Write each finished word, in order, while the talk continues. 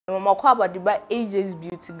Mama kwa badiba AJ's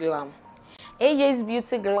Beauty Glam. AJ's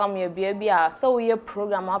Beauty Glam ye baby so we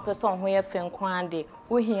program a person ho ye fen kwan de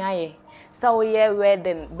wo hia ye. So we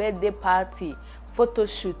wedding, birthday party, photo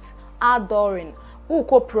shoot, outdooring. Who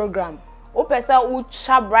ko program? O pesa u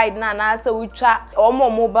cha bride na say u cha omo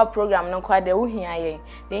mobile program no kwa de wo hia ye.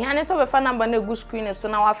 De hia ne so be fa number na go screen so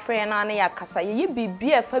na wa friend na ya kasa ye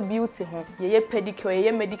bibi e fa beauty ho. Ye pedicure,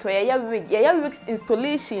 ye medicure, ye wig, ye wigs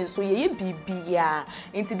installation so ye bibi ya.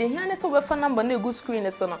 Inti de hia ne so be fa number na go screen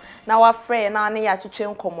so no na wa friend na ya twetwe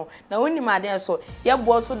nkomo. Na woni ma de so ye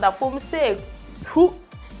bo so da form say who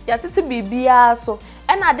ya titi bibia so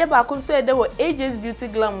e na de ba ko so e de wo AJ's Beauty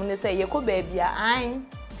Glam ne say ye ko baabia an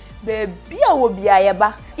baabia wo bia ye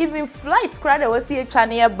ba even flight crowd we see twa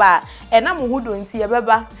ne ye ba e na mo hudo nti ye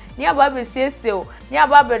beba ne aba be sieseo ne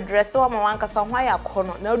aba be dress wo ma wankasa ho ya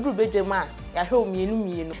kono na duru bedwem a ya hwe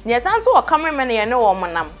mienu ne san so wo cameraman ye ne wo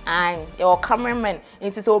monam an ye wo cameraman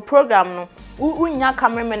nti so program no unya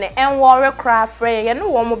cameraman en wo rekra frɛ ye ne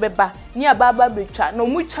wo mo beba ne aba betwa no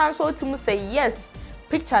mu twa so otimu say yes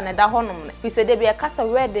picture na da honom ne bi se de be kasa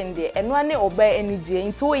wedding de eno ane oba enije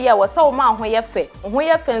nti wo ye wo sa wo ma ho ye fe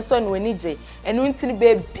nso ne wenije eno nti ne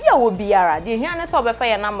be bia wo biara de hia ne so obefa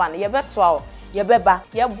ye number ne ye beto a ye beba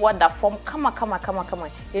ye bo da form kama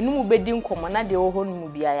enu mu bedi nkomo na de wo honu mu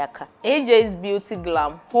bia yaka AJ's Beauty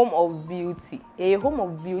Glam, home of beauty home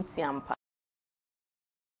of beauty ampa.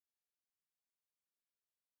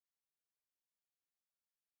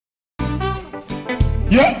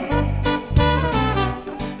 Yeah.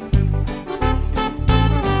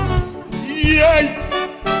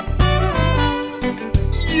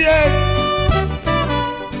 Yeah.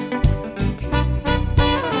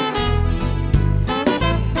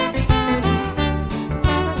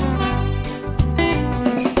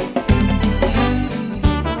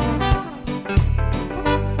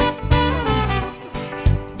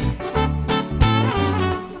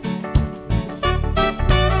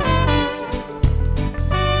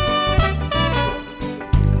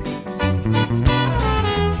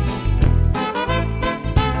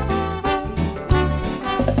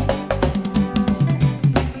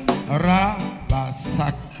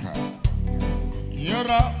 Rabasaka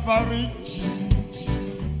Yura Parichi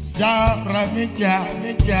Jaramija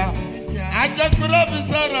Ajakura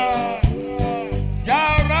Bisara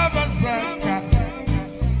Jarabasaka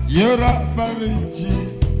Yura Parichi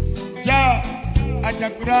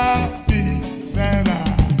Ajakura Bisara.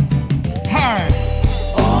 Hi.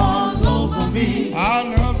 All over me,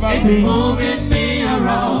 It's moving me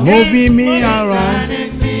around, moving me around.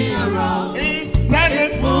 turning me around,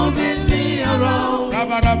 Standing moving me around.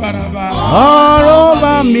 All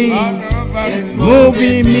over me,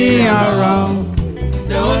 moving me around.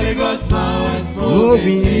 The Holy Ghost power is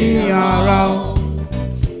Moving me around.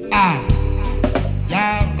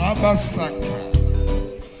 Jarabasaka.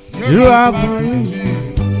 You are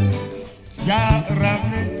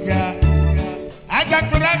Jaramija.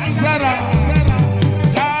 Ajakura Bisara.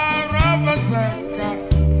 Jarabasaka.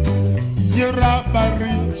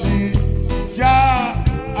 Yurabarichi.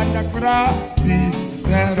 Ajakura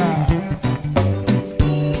Bisara.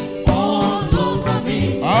 all over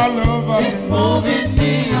me, All over it's moving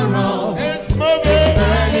me around, It's moving.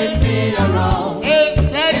 turning me around, It's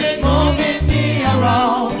turning. moving me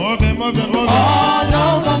around. Moving. All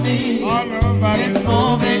over me, All over it's me.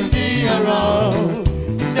 moving me around.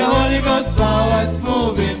 The Holy Ghost power is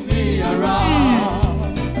moving me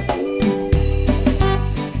around.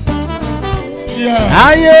 Yeah.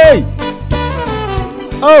 Aye.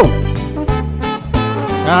 Oh.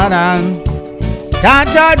 Da da. Da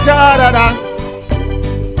da da da da.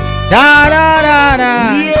 Da da da da.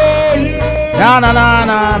 Yeah. Da da da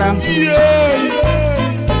da da. Yeah.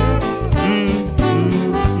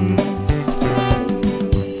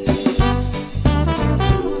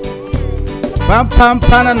 Pam pam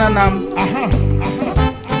pananam.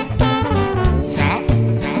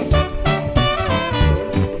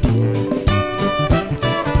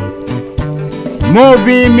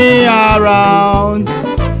 Moving me around.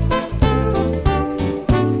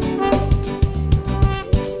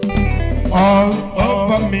 All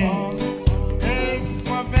over me. It's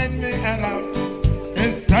moving me around.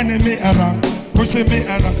 It's turning me around. Pushing me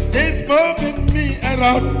around. It's moving me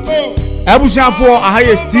around. Oh. Ebusiafo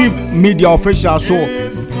ahaye Steve Media official so.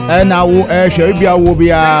 Na wo hwe bia wo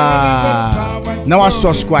bia. Na wa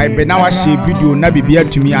subscribe na wa share video na bibia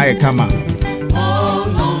tumi aye kama.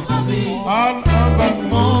 All over me, All over me.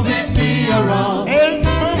 moving me around, It's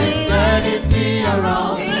moving. turning me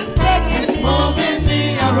around, It's turning me. moving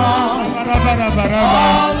me around.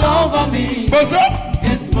 All over me, What's up?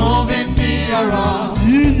 it's moving me around.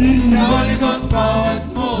 The Holy Ghost power is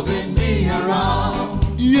moving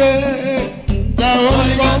The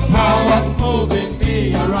Holy Ghost power moving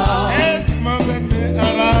me around. is moving me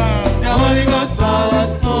around. The Holy Ghost power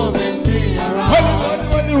moving me around. Holy.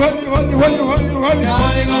 The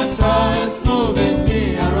Holy Ghost power moving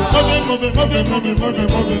me around.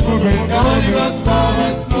 moving. The Holy Ghost power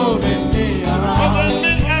moving me around.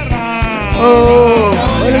 Oh,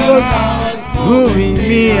 Holy Ghost moving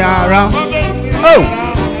me around. Oh,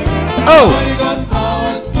 Holy Ghost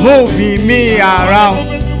power moving me around.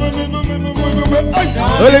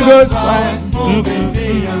 Holy Ghost moving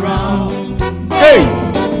me around. Hey,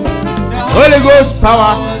 Holy Ghost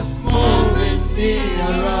power. Moving me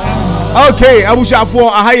around. Okay, Abushafo,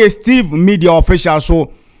 I Steve Media official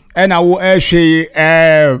so. And I will share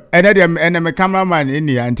and my cameraman in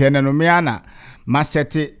the antenna no meana.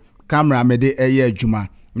 Masete camera made a year juma.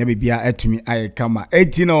 Maybe be at me I come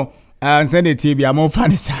 18 and send it to be a more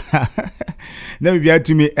funny. Never be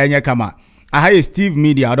to me and ya come. I Steve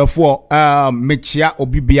Media therefore Mechia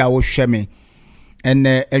Obibia o sheme. And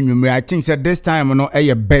I think that this time no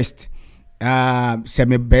a best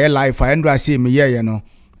semi bear life I I see me you know.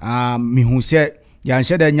 Me who said yan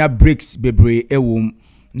shed nya breaks bebre ewum.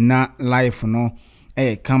 Na life no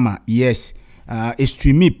kama yes it's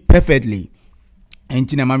to me perfectly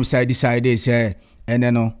enti na mama side decide say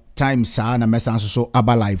and no time sa na mesa so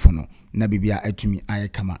aba life no na bibia atumi aye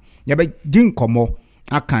kama ya be din komo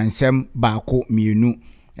aka nsem baako mienu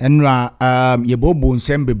enra ye bobo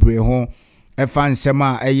nsem bebre ho efa nsem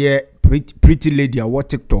a eye pretty lady a what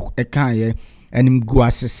TikTok e kan ye enim gu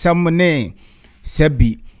asesem ne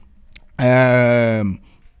sebi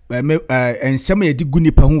ensem ye digu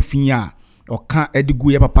nipa ho fin a oka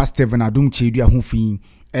edigu ye papa Steven Adom Kyei ho fin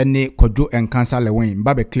ene kojo enkansa lewen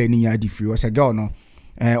ba be clear ni ya di free o se girl no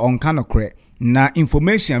on kan okre na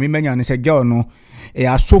information me manya ne se girl no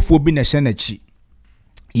asofo bi na hye na chi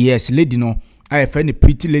yes lady no I find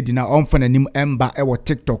pretty lady na on fa nanim emba e wo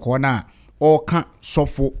TikTok ona oka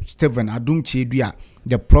sofo Steven Adom Kyei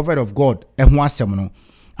the prophet of God e ho asem no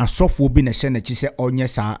asofo bi na hye na chi se onye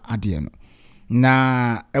sa ade no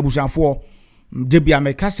na ebusanfo debi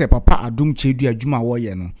ameka se papa Adom Kyei adwuma wo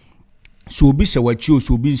ye no so obi se wachi o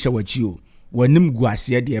so obi nse wachi o wanim gu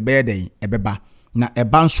ase de ebe den ebeba na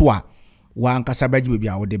eba nso a wa ankasa baji bebi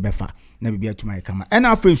a wo de befa na bebi atuma kama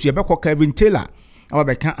ena afensu ebekọ Kelvin Taylor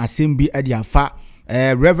ababeka assembly ade afa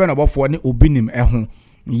Rev Obofour ne Obinim ho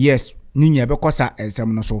yes ninya ebekọ sa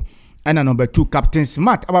ensem no so ena number 2 Captain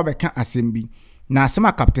Smart ababeka assembly na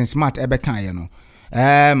asema Captain Smart ebeka ye no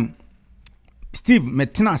Steve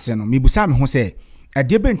metena ase no mibusa me ho se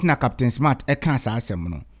ade bentina Captain Smart eka sa asem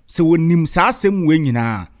no se wonim sa asem we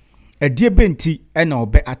nyina ade benti ena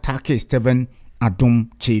obe attack Steven Adom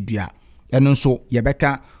Kyei eno so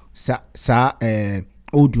yebeka sa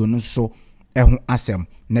audio no so eho asem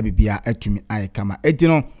na bibia atumi ayekama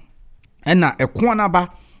etino ena Ekunaba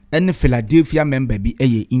ene Philadelphia member bi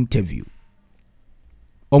eye interview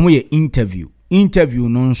omo ye interview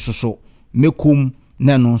no nso so mekum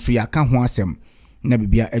na no nso ya ka ho asem na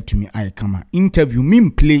bibia atumi ayekama interview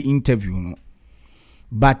min play interview no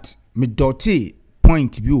but me doti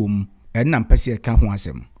point bi na mpese ka ho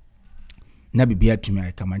asem na bibia atumi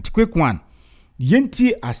ayekama quick one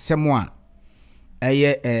yenti asem a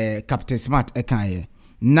eye Captain Smart ekaye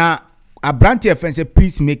na abrante efense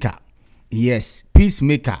peacemaker yes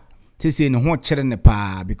peacemaker say no ho kire ne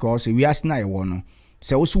pa because we are na ye wono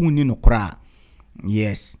se wo so wuni no kra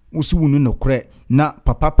yes wo so wuni no kra na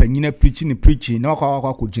papa panyina preaching na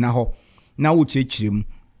akwa gina ho na wo chirechirem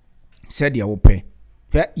said ya wo pe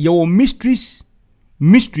your mysteries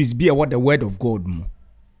be what the word of God mo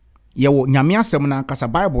ye wo nyame asem na kasa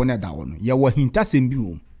Bible na da wo no ye wo hintasem bi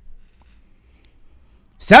wo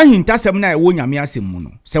sa hintasem na ewo nyame asem mu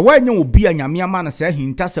no se wanya obi a nyame ama na sa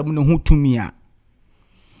hintasem no ho tumi a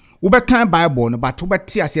wo be kan Bible no but wo be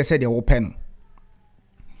ti ase se de wo pe no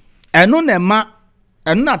eno na ma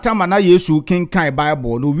eno na tama na Yesu kin kan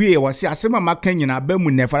Bible no wie wo se asem ma kan nyina ba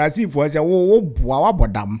mu ne Farisifo se wo boa wa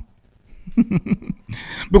bodam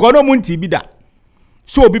because no munti bi da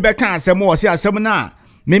so obi be kan asem wo se asem na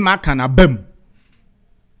me ma kan abam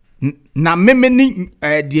na memeni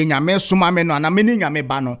die nyame soma me no na meni nyame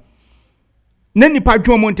ba no na nipa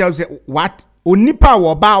dwo mo tell say what onipa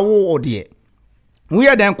wo ba wo ode we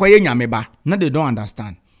ya den kwaye nyame ba na they don't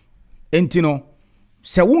understand entino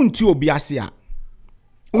se wonti obi ase a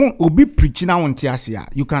obi preach na wonti ase a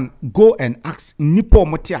you can go and ask nipa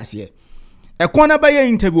mo ti ase Ekunaba ye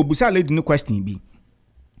interview obusa lady no question bi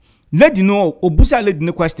lady no obusa lady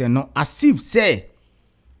no question no as if say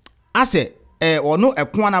ase ono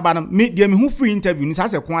Ekunaba no me dey me who free interview ni say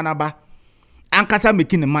Ekunaba ankasa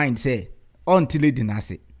making the mind say until lady na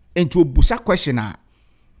say enti obusa question a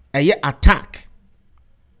eye attack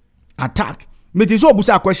me dey so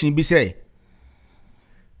obusa question bi say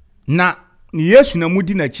na Yesu na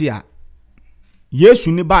mudi na chi a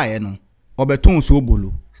Yesu ni baaye no obeton so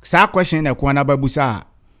obolo sa question na kwa na babusa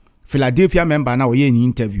Philadelphia member na oye ni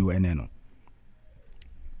interview ene no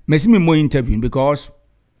mesi me mo interview because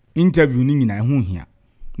interview ni nyina ho hia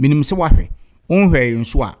minim se wahwe onhwe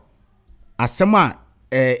nso a asema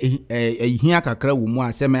hia kakra wo mu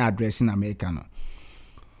asema address na America no.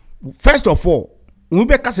 First of all we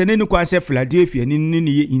be kase ne kwa se Philadelphia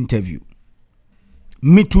ni interview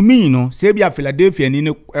me to me no se bia Philadelphia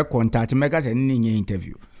ni contact me kase ni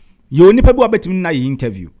interview yo nipa bi obetimi na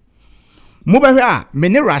interview mo be hwe a me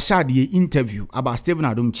ne Rashad ye interview about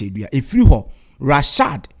Cells+Adom Chedua e free ho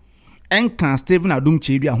Rashad enkan Cells+Adom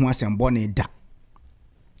Chedua ho asembo ne da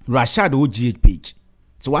Rashad OGH page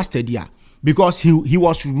so what study because he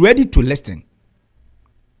was ready to listen.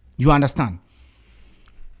 You understand?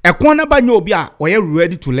 Ekwana ba nyo obi a oye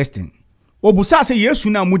ready to listen. Obusa say Yesu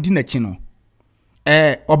na mudi na chi no.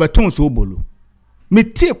 Obeton so obolo. Me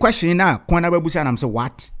tie question na kwana ba busa na say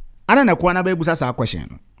what? Ana na kwana ba busa sa question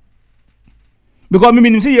no. Because me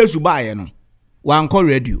minim say Yesu ba ye no. Wan call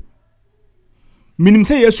radio. Minim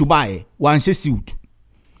say Yesu ba ye wan she suit.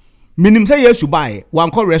 Minim say Yesu ba ye wan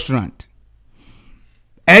call restaurant.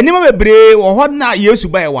 Enima bebre wo ho na Yesu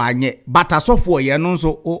ba ye wanye but asofo ye no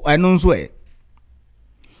nso e.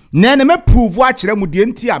 Nene me prove a kire mu de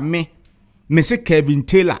nti a me se Kelvin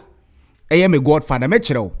Taylor eye me godfather me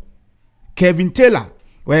kire o. Kelvin Taylor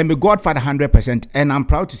we me godfather 100% and I'm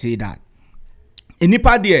proud to say that.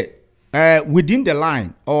 Enipa de within the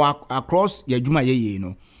line or across ye djuma ye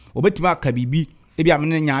no. Obetima ka bibi e bia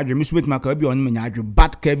me nya adwe me so betima ka bi on me nya adwe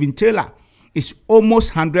but Kelvin Taylor is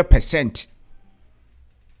almost 100%.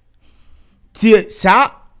 Tie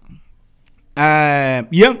sa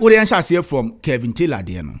yen orientation say from Kelvin Taylor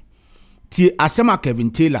there no. Tie asema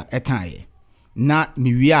Kelvin Taylor ekaye na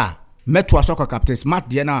miwia meto asoko captain smart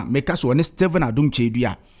there na make so ne Cells+Adom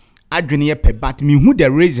Chedua adwene ye pe but me who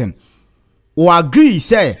the reason o agree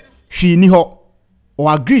say hwi ni ho o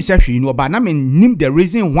agree say hwi no ba na me nim the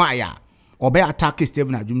reason why obe attack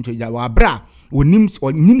Cells+Adom Chedua wa bra onim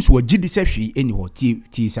so gidi say hwi eni ho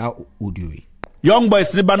ti sa audio. Young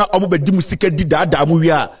boys ni bana omo be di musika di da mu wi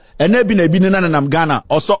a ena bi na bi na nam Ghana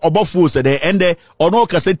also Obofour said the ende ono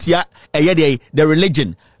kasetia eye the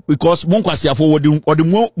religion because mon kwasiafo wodi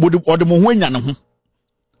mo ho anya ne ho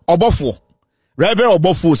Obofour Rev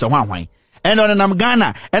Obofour se hwan ena nam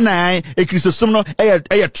Ghana ena Kristosum no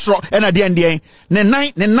eye tro ena de ne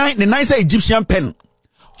nine say Egyptian pen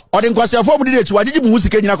odi nkwasiafo mu de tu agigi mu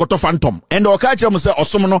musika nyina koto phantom enda o ka kire mu se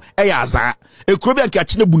osom no eye azaa ekuro bi anka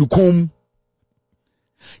kine bunukom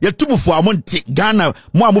ye tubufo amonte Ghana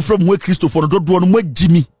mo amofra mu Christopher dodo no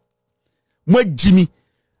magimi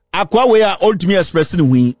akwa we a ultimate express ni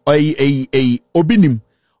hui obinim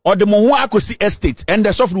ode mo ho akosi estate and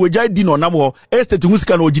the software we di no nam ho estate hu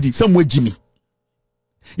sika na ogidi sam magimi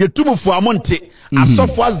ye tubufo amonte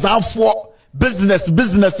asofo azanfo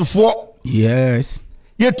business for yes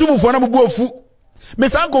ye tubufo na bubuofu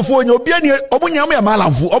mesanko fo nya obi ani obunya mo ya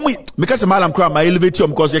malamfo omo meka se malam kra ma elevate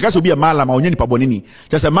because ye ka se obi ya malam ma onye ni pabone ni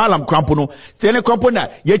je se malam krampo no tene krampo na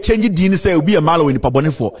ye change din say obi ya malam ni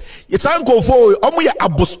pabone fo ye sanko fo omo ya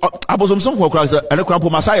abosomsom fo kra ele krampo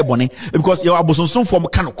ma sa ye bone because ye abosomsom fo mo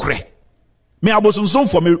ka no kre me abosomsom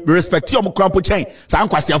fo me respect omo krampo chen sa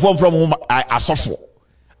nkwase afo from asofo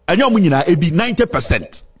anya omo nyina ebi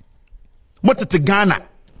 90% motete Ghana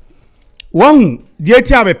wahu die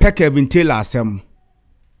ti abe pe Kelvin Taylor asem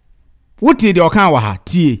wuti de okan wa ha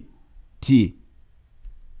tie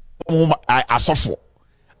asofo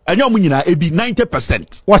anya omu nyina ebi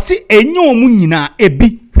 90% wasi enyo omu nyina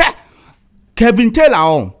ebi Kelvin Taylor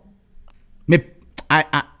on me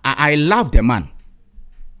I love the man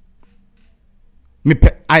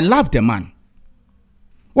I love the man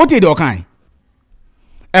wuti de okan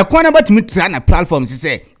ekwana batimi tra na platform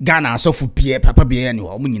say Ghana asofo pie papa bie ni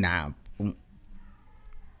omu nyina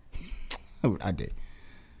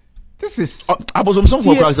this is abosomsom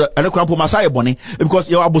for Christ and the crampo masai bone because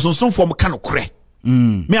you abosomsom for kan okre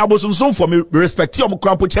me abosomsom for me respect your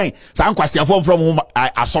crampo chain sa ankwase from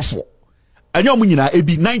asofo anya mu nyina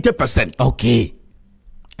ebi 90%. Okay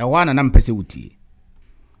e wana na mpese wuti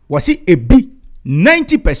wasi ebi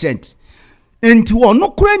 90% enti wo no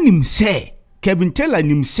kra nim se Kelvin Taylor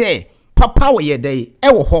nim se papa wo ye dey e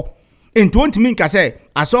wo ho enti wonti min ka se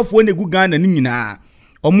asofo ne gu Ghana ni nyina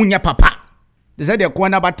omunya papa. They said they're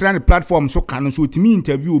going about trying the platform so can so to me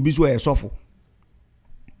interview be so a sofo.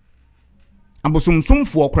 And some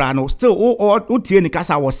for crano still oh tie ni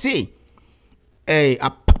kasa was say a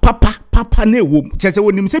papa papa na wo chese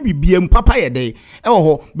wonim se bibiem papa ye dey e wo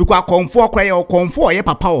ho because konfo kwa ye konfo ye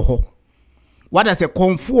papa wo ho what does a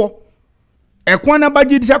konfo ekwana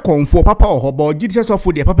bagidi se konfo papa wo ho ba ogidi se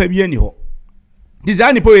sofo de papa bi ani ho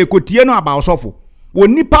design po e kotie no aba sofo wo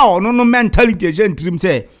nipa ono no mentality je ntrim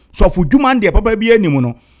se sofo dwuma de papa bi ani mu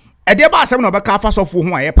no e de ba asem no be ka fa sofo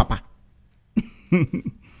ho aye papa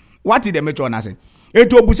what did me chona say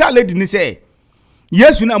eto obusa lady ni say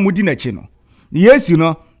Yesu na mudi na chi no Yesu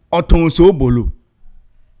no oton so bolo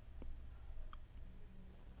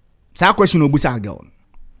sa question obusa girl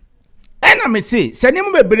ena me say se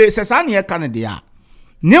nim bebre se sa na ye kan de a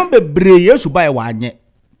nim bebre Yesu ba e wa anye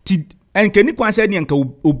ti enke ni kwan se ne enka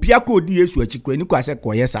obia ko di Yesu achikura ni kwa se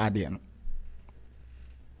ko ye sa de no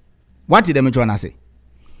what did me chona say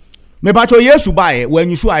me ba cho Yesu ba e wa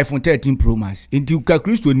nyusu iPhone 13 Pro Max inti ka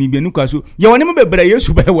Kristo ni bi nu kwa so ye woni me bebre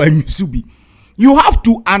Yesu ba e wa nyusu bi. You have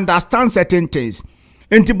to understand certain things.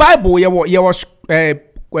 In the Bible, there was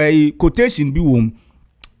quotation be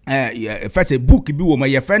first a book be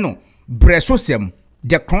ye feno Bresosem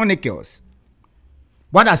the Chronicles.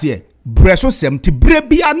 What does here? Bresosem ti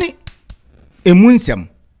brebiani emunsem.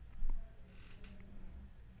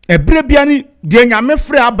 E brebiani de nyame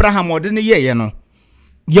frɛ Abraham ode ne ye no.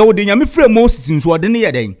 Ye ode nyame frɛ Moses nso ode ne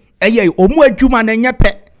ye den. Eye omu adwuma na nya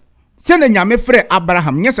pɛ. Se na nyame frɛ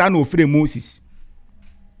Abraham nyesa na ofrɛ Moses.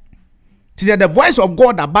 It is the voice of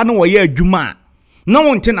God abano wo ye adwuma. No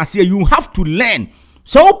one ten ase you have to learn.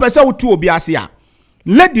 So person wo tu obi ase a.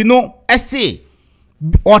 Lady no ese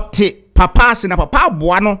ote papa ase na papa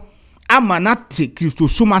boa no amanate Kristo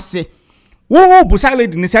suma se. Wo busa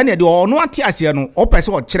lady ni se na de ono ate ase no o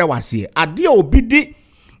person o kire wase. Ade obi di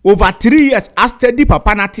over 3 years study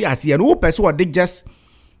papa na ate ase no o person o de just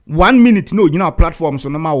 1 minute no gyina platform so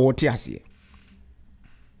no ma wo ate ase.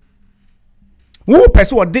 Wo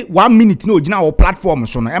person wo de 1 minute no gyina wo platform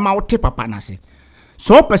so no e ma wo te papa na se.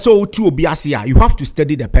 So person wo tu obi ase a you have to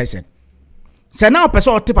study the person. Se na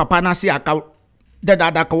person wo te papa na se aka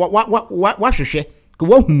da ka wa hwehwe ka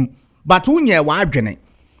wa hunu but wo nye wa adwene.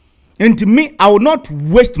 And me I will not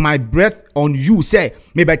waste my breath on you say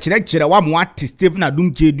me be kire wa mo ate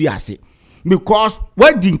Cells+Adom jedu ase because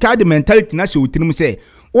what the kind mentality na se otirim say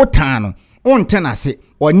o tan no on ten ase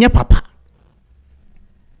onye papa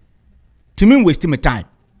to me waste my time.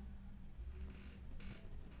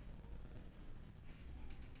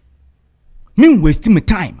 Me wasting my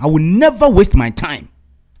time. I will never waste my time.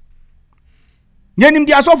 Yenim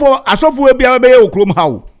di asofo e bia be okrom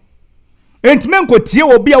hawo. Entmen ko tie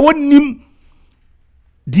obi a wonim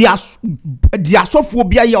di asofo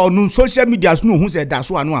bia ya on social media no hu se da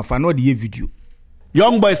so anu afa no de video.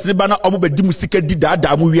 Young boys ni bana omo be di musika di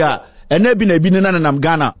da mu wi a ena bi na bi na nanam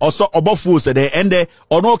Ghana also Obofour said the ende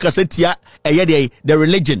ono kase tia eye the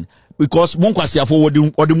religion because mon kwasiafo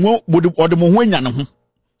wodi mo ho anya ne ho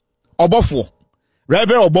Obofour Rev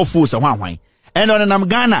Obofour se hwan ena nanam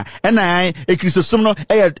Ghana ena Kristosum no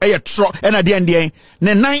eye tro ena de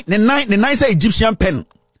ne nine say Egyptian pen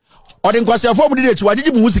ode nkwasiafo mu de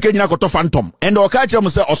wagigi mu sika nyina koto phantom enda o ka kire mu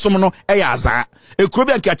se osom no eye azaa ekuro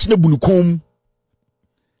bi anka kine bunukom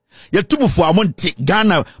ye tubufo amonte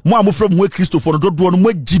Ghana mo amofra mu Christopher dodo no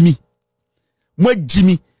magimi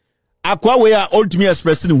akwa we a ultimate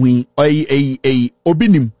express ni hui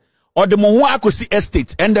obinim ode mo ho akosi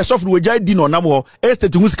estate and the software we di no nam ho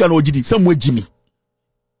estate hu sika na ogidi sam magimi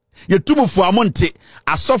ye tubufo amonte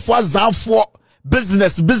asofo azanfo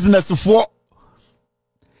business for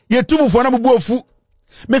ye tubufo na buofu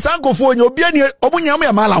mesanko fo onye obi ani omunyam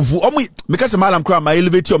ya malamfo omu mekase malam kra ma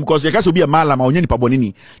elevate because ye kase obi ya malam onye nipa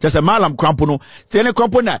bonini just malam krampo no tene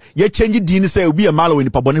krampo na ye change din say obi ya malam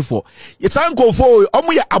nipa bonifo ye sanko fo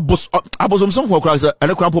omu ya abosomsom fo kra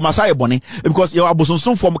ene krampo masaye boni because ye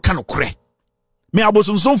abosomsom fo ka no kre me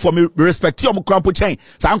abosomsom fo me respect omu krampo chen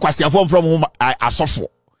sanko asiafo from asofo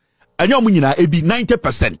enye omu nyina ebi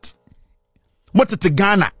 90% motete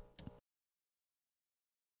Ghana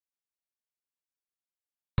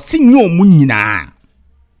sinyo mu nyina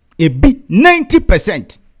ebi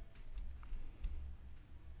 90%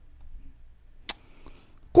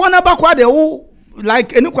 kwana bakwa de wo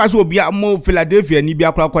like eni kwaso obi mo Philadelphia ni bi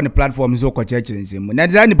akwa kwa ne platform so ko church nsem na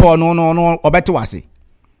design pa no obete wase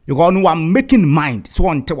because no one making mind so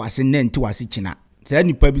on te wase na nti wase china say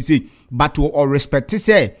ni pa bi say but or respect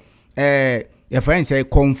say your friend say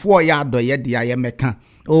comfort ya do ye de ya meka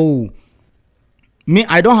oh me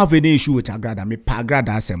I don't have any issue with agrada me pa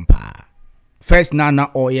agrada asempa first na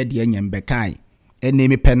oye de nyembekai ene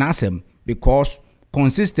me penasem because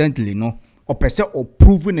consistently no or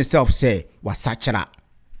proving itself say was sachara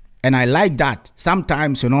and I like that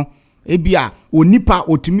sometimes you know ebia onipa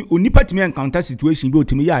timi encounter situation bi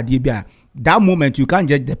otimi ya ade bia that moment you can't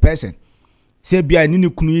judge the person say bia ni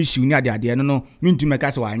kunu issue ni ade no mintu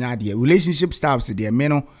meka se wanya ade relationship styles de me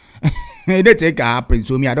no it take happen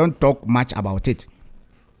so me I don't talk much about it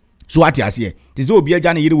so what you say this obi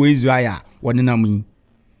aja na yiri we Israel wonenam yi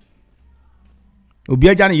obi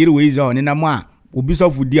aja na yiri we Israel wonenam a obi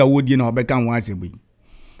sofu di a wodi na obeka ho asem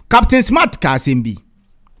Captain Smart ka asem bi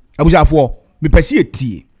abusafo me pese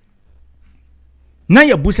etie na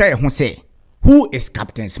ya busa ye ho say who is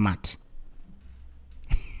Captain Smart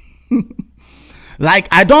like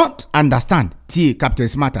I don't understand tie Captain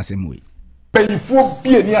Smart asem we before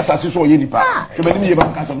be ni asase so ye nipa hwe bani ye ba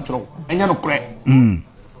kasam tro enya no kre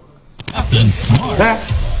Captain Smart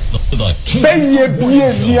the king be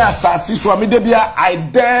ni asase so me de bia I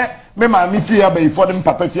dare me ma mi fia be for them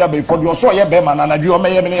papa fia be for the so ye be ma na dwe o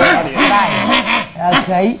me ye me ne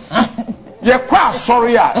Okay. Ye kwa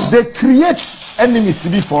sorry they create enemies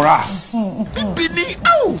be for us.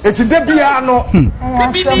 It's in the bia no.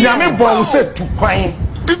 Ya me bon say to kwan.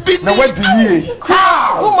 Na what do ye?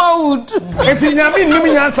 It's in ya me nim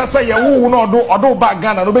yansa say ye wo no odo ba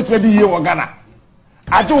Ghana no betime di ye wo Ghana.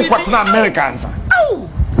 Aje wo kwatena Americans.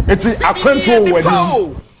 It's a control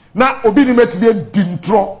wedding. Na Obinim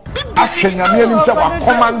dintro. Asenya me anim say wa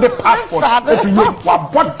command the passport. If you wa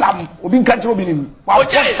bottom obi nka kire Obinim. Wa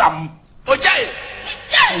bottom.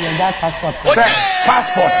 That passport.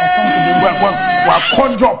 Passport. Wa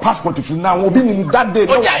conjure passport if you now Obinim that day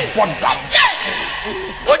no wa bottom.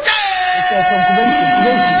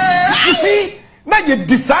 You see, na ye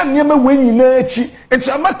design nyama we nyina echi. It's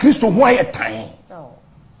ama Kristo ho aye tan.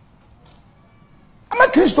 Ama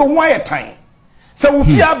Kristo ho aye tan. Se wo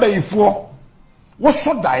fi abayifo wo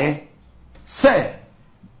so dae se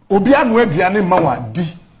obi anu aduane ma wa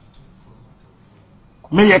di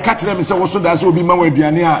me ye ka kire me se wo so dae se obi ma wa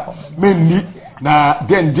aduane a me ni na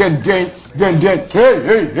den hey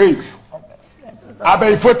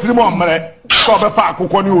abayifo tirimo omre ko be fa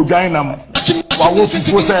akokọ ni odwan nam wa wo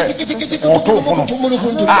fifo se oto kono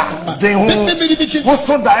den ho wo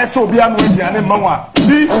so dae se obi anu aduane ma wa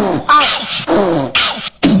di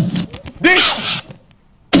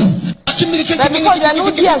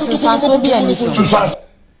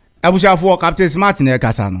abusafo Captain Smart na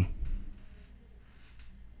kasa no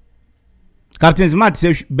Captain Smart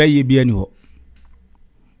se beye bia ni ho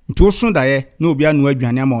nti so dae na obi anu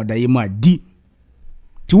adwane ama odaye mu adi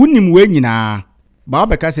ti wonim we nyina ba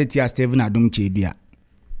obeka se tia Cells+Adom chedua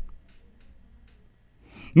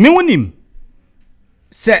me wonim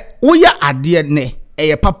se woya ade ne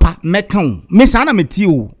eye papa mekan me sana meti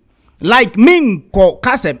o like me ko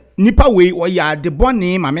kase nipa we o ya de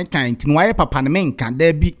boni ma mekan ti no aye papa ne menka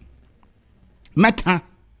da bi meka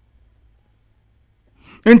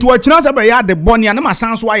enti wo kina se ba ya de boni na ma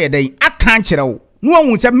san so aye den aka kire wo no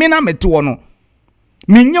hu se me na mete wo no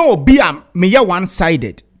menye obi a me ye one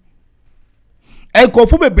sided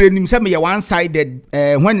ekofu bebre nim se me ye one sided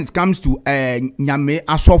when it comes to nyame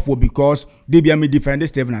asofo because they be me defend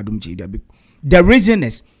Cells+Adom chedua. The reason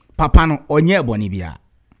is papa no onye boni bia.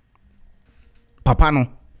 Papa no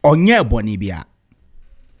onye boni bia.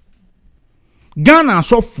 Ghana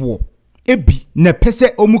asofo ebi ne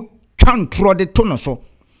pese omu twantro de to no so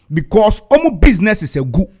because omu business is a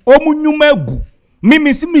gu omu nyuma gu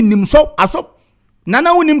mimi si minim so aso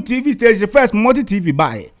nana wonim TV station first multi TV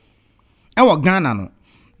buy ewo Ghana no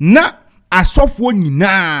na asofo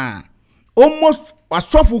nyina almost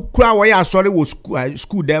asofo kura wo ya asore wo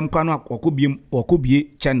school dem kwa no akobie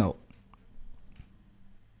channel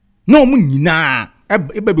no mu nyina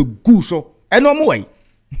ebe gu so eno mu wai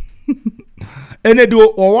ene de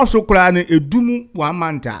o so kura na edum 1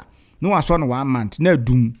 month no aso no 1 month na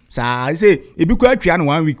edum sa say ebi kwa atwa na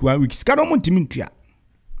 1 week sika no mu ntimi ntua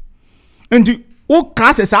enti o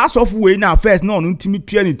ka se sa asofo we na first na ono ntimi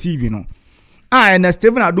tua ni TV no na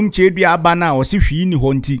Cells+Adom chedua aba na o si hwi ni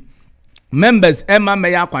ho nti members Emma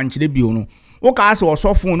meya kwanchire bio no o ka se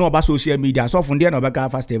osofo no oba social media osofo de na obeka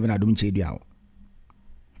fa Cells+Adom chedua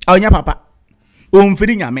onya papa o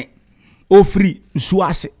mfiri nyame o free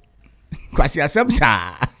nsuase kwasi asabsa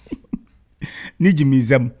ni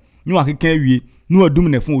jimizam ni wakeka wie ni odum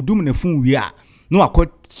ne fun wie a ni wakọ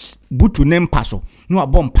butu ne mpaso ni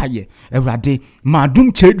wabọ mpaye Ewurade ma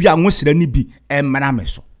Adom chedua nwosira ni bi emra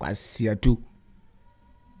meso kwasi atu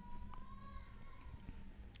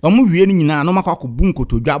omu wie ni nyina no makwa kobu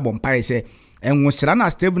nkotodwa abọ mpaye se enwosira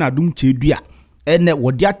na Cells+Adom chedua ene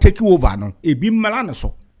wodi take over no ebi mmala ne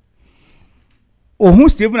so ohun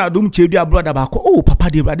Cells+Adom chedua brother ba ko oh papa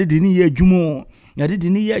de Ewurade de ni ye adwumo ya de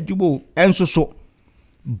ni ye adwumo enso so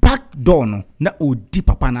back door no na odi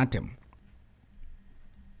papa na atem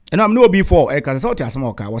And I'm no before I can sort as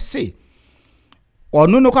smoke. I was say, or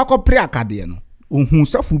no kako pre acadian. Who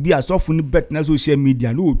suffer be a soft in bet na social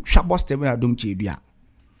media. No Cells+Adom chedia.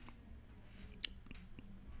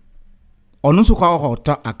 Or no so called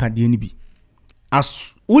acadian be.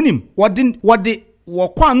 As unim, what the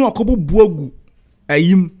wakwa no kobu buogu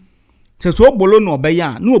ayim. Se so bolo no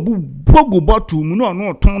beya no bu buogu botu mu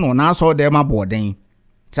no ton no na so dem aboden.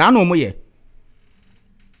 Sa no mo ye.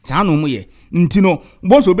 Ntino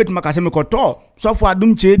boso betima kase mekoto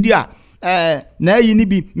Cells+Adom chedia na yi ni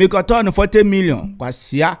bi mekoto no 40 million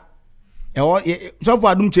kwasia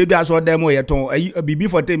Cells+Adom chedia so dem ye ton bibi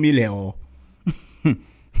 40 million o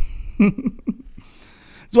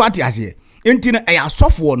so ati ase ntino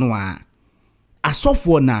asofo no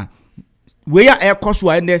asofo na we ya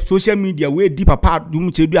ekoso na social media we di papa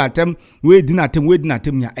Adom chedia atem we di na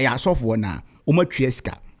atem ya asofo na o matwe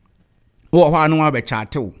sika wo ho anu abe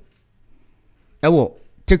chatew ewo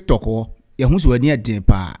TikTok ho ye hu so ani adin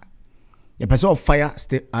pa ye pese of fire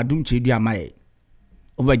Adom chedia mai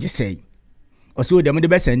over just say o so dem de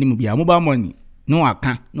be send mu bia mobile money no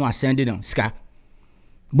aka no send them ska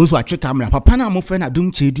boso atwe camera papa na mo fe na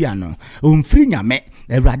Adom chedia no o mfiri nyame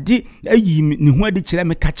ewrade ayi ni hu adi kire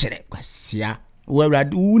me ka kire kwasia wo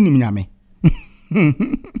ewrade unim nyame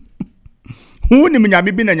unim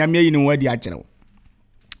nyame bi na nyame ayi ni hu adi a kire wo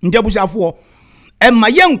ndebusafo emma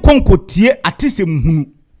ye nkonkotie atesem hunu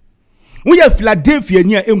wo ya Philadelphia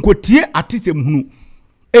ni enkotie atesem hunu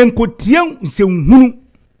enkotie nsem hunu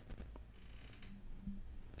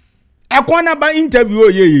ekwana ba interview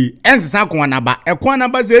ye ensesa kwana ba ekwana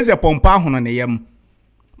ba se pompa hono ne yam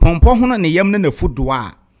pompa hono ne yam na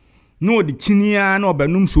fudoa na odi chinia na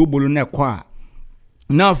obanum so bolo na kwa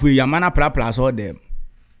na afu yamana plapla so dem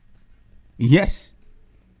yes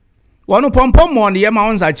wonu pompa mo ne yam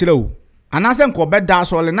onza kire o anase nko beda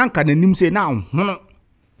so le na nka nanim se na hono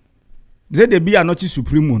ze de bia no chi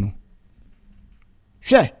supreme no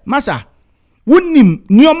hwe masa wonim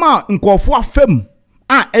nioma nkofo afam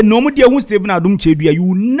enom de hu Cells+Adom chedua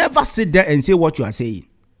you never sit there and say what you are saying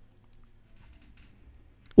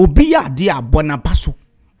obi ya de abona baso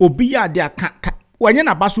obi ya de aka wanye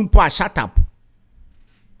na baso mpo a shut up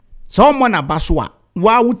so mo na baso a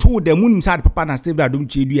wa wutu de munim sad papa na Cells+Adom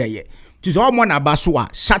chedua ye ti so mo na baso a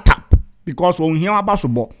shut up because on here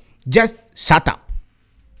abaso bo just shut up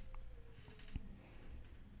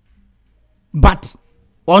but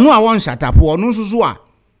onu a won shut up onu susu a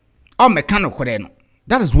o mechanic kore no.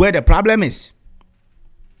 That is where the problem is.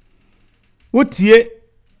 Utie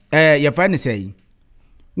your friend is saying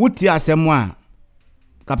Utie asemwa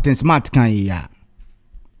Captain Smart kan ya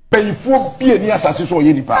Before be ni asase so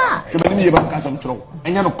ye nipa ke me ye ba kasam tro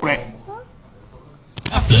enya no kore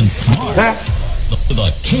Captain Smart the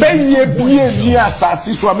Kyei be ni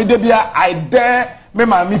asase so me de bia I dare me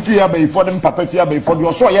ma me fia be for them papa fia be for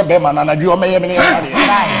the so ye be ma na dwo me ye me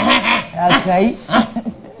Okay.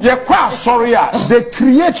 Ye kwa sorry they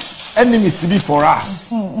create enemies be for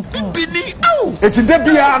us. It's in the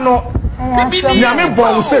biano. Nyame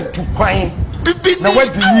bon say to kwan. Na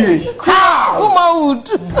what the ye?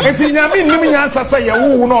 It's in Nyame nimi answer say ye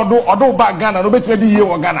wo no odo ba Ghana no betime di ye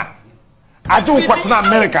wo Ghana. Ajo kwatna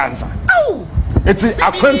Americans. It's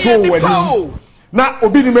a control wedding. Na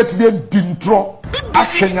Obinim+Ekunaba dintro.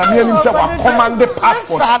 Ase Nyame anim say wa command the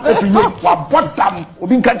passport. If you wa bottom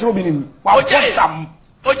obi nka kire Obinim. Wa bottom.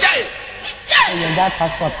 That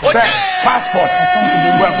passport. Passport.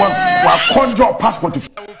 We conjure passport.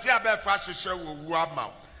 Ofia be fa hwehwe wo wu ama.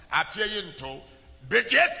 Afia yi nto.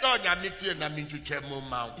 BTS ka onyame fie na mintwetwe mo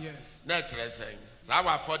ma. Yes. Na kire sen. Sa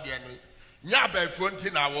wa for de ni. Nya ba fonti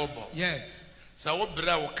na wo bo. Yes. Sa wo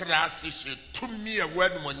bre wo kra asihye tumi e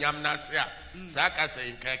wanu monyam na se a. Sa ka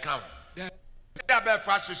sen kan kan. Ya be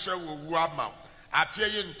fa hwehwe wo wu ama. Afia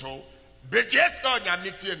yi nto. BTS ka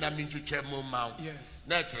onyame fie na mintwetwe mo ma. Yes.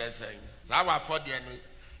 Na kire sen. Sa wa for de ni.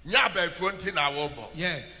 Nya ba fonti na wo bo.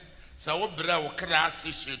 Yes. Sa wo bre wo kra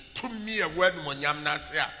asihye tumi e wanu monyam na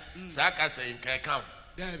se a. Sa ka sen kan kan.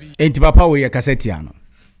 Enti papa we ye cassette ano.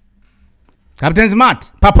 Captain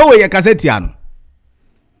Smart, papa we ye cassette ano.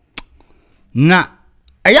 Na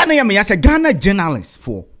eya na ye me yase Ghana journalist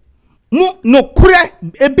for. Mu no kure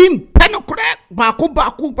ebi mpe no kure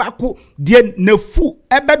baako de nafu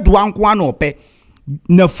ebedo anko ana ope.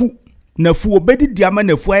 Nafu obedi di ama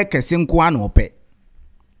nafu ayekese nko ana ope.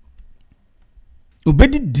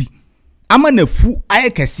 Obedi di ama nafu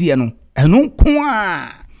ayekese no eno nko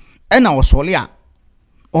a ena osole a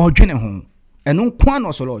odwene ho eno nko a na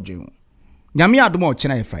osole odwene ho. Nyame adom o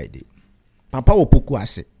chena Friday. Papa wo poku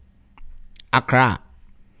ase. Akra.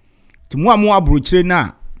 Timu amu abrochire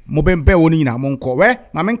na mo bembe woni nyina mo nko we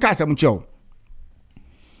ma menka asem kyo.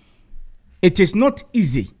 it is not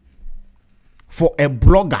easy for a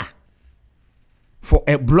blogger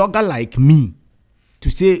like me to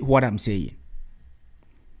say what I'm saying.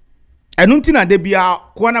 I don't think that be a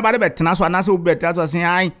corner by the better. So I better saying,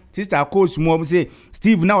 "I sister coach mom say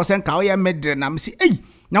Steve now send Kyei medre na me say, hey,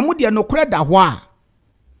 na mo dia no credit da hwa.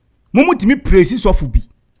 Mo timi praise so fubi.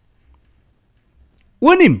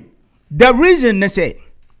 Wonim, the reason they say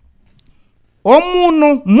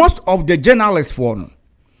no most of the journalists for no.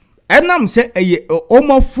 Enam say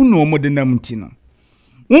omo fu no omo de nam ti no.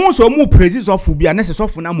 Won so mo praise so fubi anese so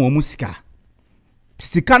fu na mo sika.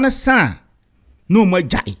 Sika na san no mo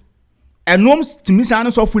jai. Enom timi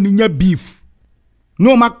san so fu ni nya beef.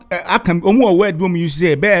 No ma akam omo word wo you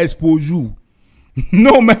say be expose you.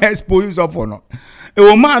 No ma expose you so for no. E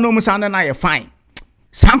o ma no mo san na ye fine.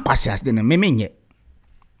 San kwase as de na memenye.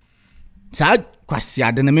 Sa kwase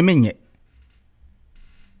ade na memenye.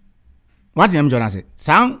 What am John say?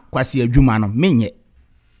 San kwase adwuma no menye.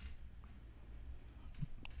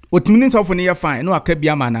 Otimini so for na ye fine. No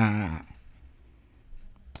akabia ma na.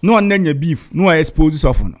 No nanya beef. No expose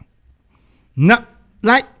so for no. Na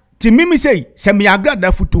like to me say me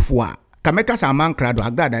agrada futufo a kameka sa man krado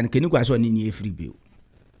agrada nkeni kwa so ni free bill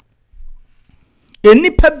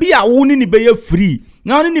enipa bi a wo ni be ye free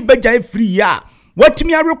na wo ni be jai free ya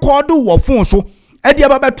watumi a record wo phone so e de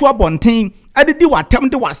baba to abonten e de di watem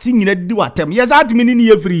de wase nyina de di watem yes admin ni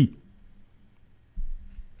ye free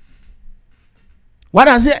what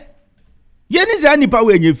I say ye ni za nipa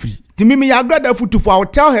we nye free timi me agrada futufo I will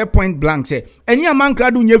tell her point blank say enya man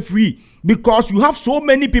krado nye free because you have so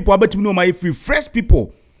many people about me know my free fresh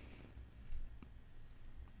people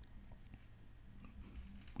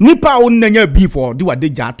nipa on nanya before di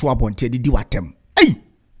wade ja to abonte di watem hey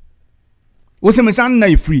wo se me san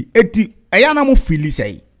na free eti eya na mo feel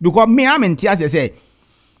say because me am ntia say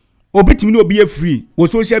obitimi no obi free wo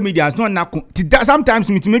social media so na sometimes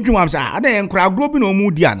me timi am say ada en kra agro bi no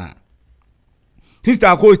mu di ana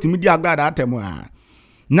sister coach timi di agrada atem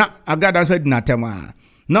na agrada so di na atem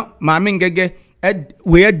no mama ngege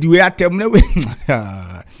we di we atem na we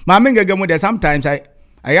mama ngege mo there sometimes I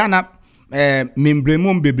yana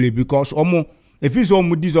membremon beble because omo if it's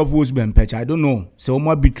omo this of was ben patch I don't know so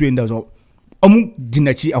omo between those omo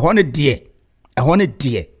dinachi e ho ne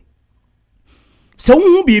de so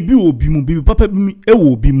hu bi obi mu bi papa bi e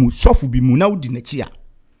wo obi mu sofu bi mu na wo dinachi a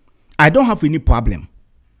I don't have any problem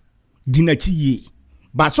dinachi ye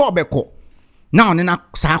ba so obeko na one na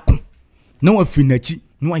saako na wa finachi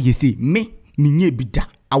no I say me nye bida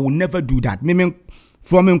I will never do that me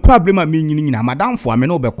from in problem a me nyina madam for me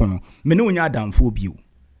no be kono me no nya adam for bio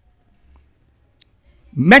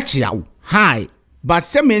mechi awo hi but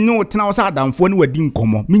se me no tena wo sa adam for no wadi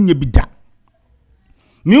nkomo me nye bida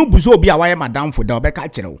me obuzo obi a waye madam for da obeka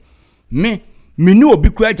kire wo me no obi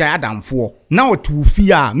kura gya adam for na wo tu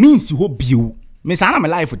fi a me nsi ho bio me sa na me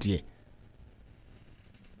life tie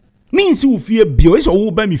me nsi wo fi bio iso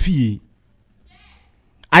wo ba me fi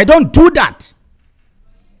I don't do that.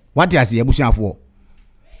 What you say, Ebusian for?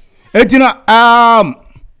 Etina,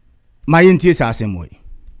 my intie sa same way.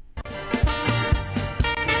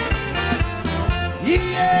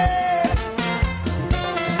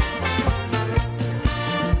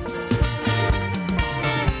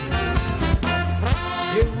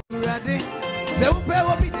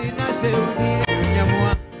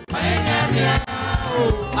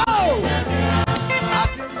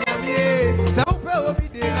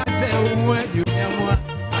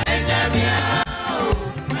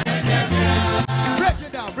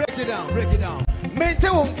 Break it down. Mente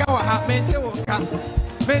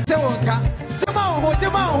wonka. Jama.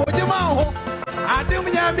 Adum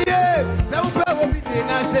nyamie. Se upe wo bi de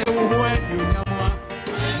na se wo adu nyamwa.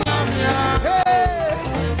 Hey.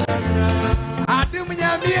 Adum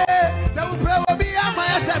nyamie. Se upe wo bi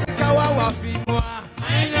amaya se bikawa wa fi mo.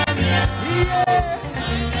 Yeah.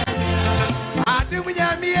 Adum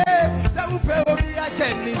nyamie. Se upe wo bi a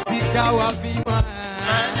cheni sika wa fi mo.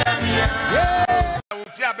 Yeah.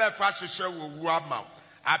 Be fashion wo ama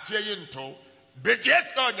afie yinto be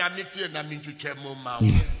jeska nyame fie na mintuche mo ma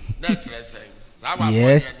na trese sa wa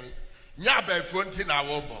yes nya ba fonti na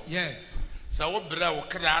wo bo yes sa wo bre wo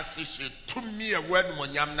class she tumi e wan mo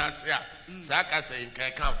nyam na se a sa ka se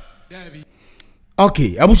nkan kan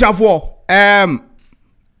okay abusafo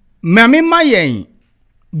mami mayen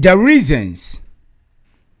the reasons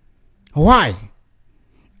why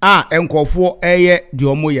enkofo eye di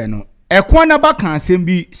omoye no Ekwana ba kan asem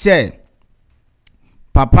bi say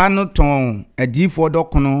papa no ton adifo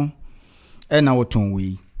dokono e na woton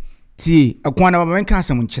wi ti ekwana ba men kan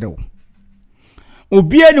asem nkirewo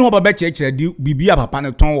obi ani ho ba be kire di bibia papa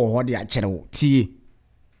no ton wo ho de a kirewo ti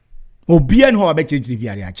obi en ho abekyekyere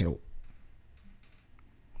biare akyerɛ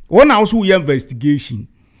wo na also we investigation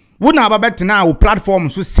wo na ababetena wo platform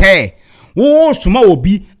so say wo suma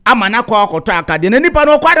obi amana kwa akoto akade na nipa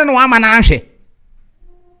no kwade no amana ahwe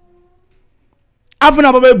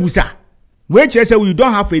afuna baba busa we say you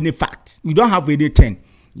don't have any fact, you don't have anything,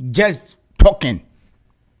 just talking.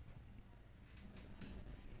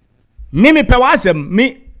 Mimi pewasem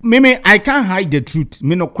me I can't hide the truth.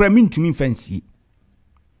 Me no kra me ntumi fancy.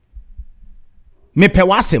 Me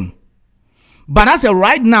pewasem. But as a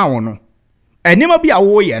right now no, enema bi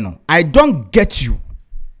awoye no, I don't get you.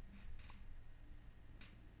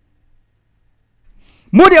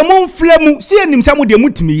 Mo de mo mflemu, si enim sa mo de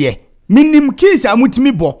mutimi ye. Minim case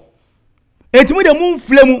amutimi bo. Etimu de mu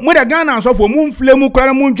mflemu, mo de Ghana asofo mu mflemu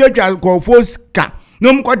kwara mu ntwatwa kofo ska.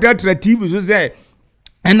 No mu kwatra TV so say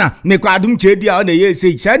ena me kwadum chedi a na ye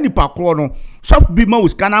say cha nipa kro no sof bi ma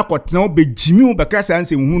uska na akotena obejimi wo bekasa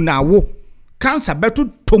anse hu na wo cancer beto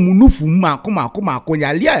tomunufu ma akoma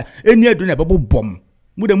yale a eni edu na bebo bom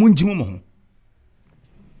mu de mu njimu mo ho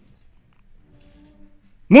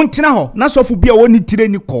mu ntena ho na sofu bi a woni tire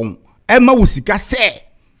ni kon e ma usika se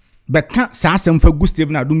beka sa asem fa gu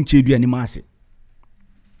Cells+Adom chedi ani ma ase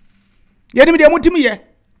yedi me de mutimi ye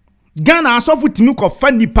Ghana asofu timi ko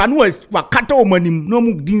fa nipa no wakata omanim no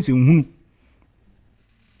mu dinse hunu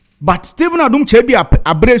but Cells+Adom chedi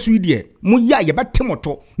abresu die mu ya ye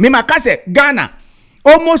betemoto me makase Ghana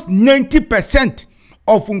almost 90%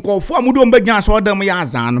 of nkofo amudo mbagyan so odam ya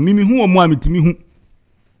azan no mimi hu omu amitimi hu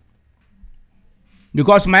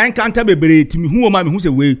because my encounter bebere timi hu omu ami hu se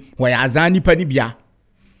we ho ya azan nipa ni bia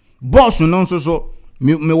boss no so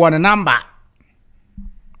me won number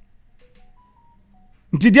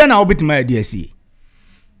ntidia na obitima ya DSC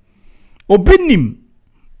Obinim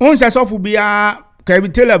onse sofu bia ka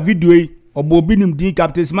bitela video yi obo Obinim din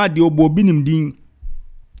Captain Smart di obo Obinim din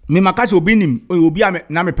me makase Obinim obi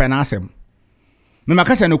na me penasem me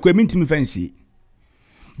makase no kwa mintimi fancy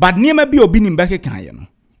but niema bi Obinim beke kan ye no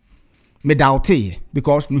me doubt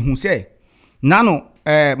because me hu say nano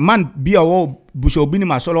man bi awo busho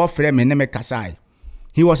Obinim asolo ofre me ne me kasai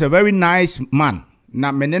he was a very nice man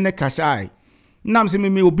na me ne kasai nam se me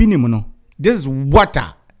Obinim no this is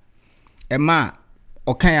water ema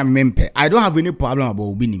okanya mempe I don't have any problem about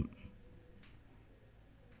Obinim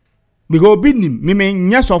because Obinim me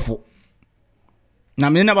nya sofo na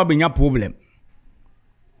me na ba benya problem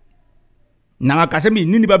na makase me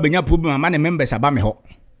ni ba benya problem ama ne members aba me ho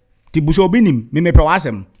ti busho Obinim me pe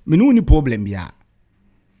wasem me no ni problem bia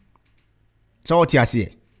so what you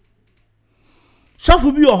say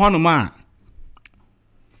sofo bi ohono ma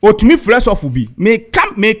otumi fresh off bi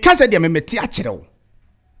me ka se de me meti akire wo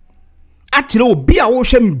bi a wo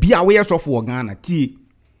hwem bi a wo ye sofo wo Ghana ti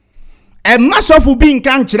e ma sofo bi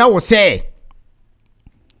nka nkire wo se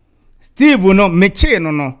Steve no meche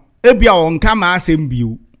no e bi a wo nka ma asem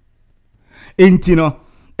biu enti no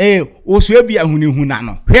wo so e bi a hunehuna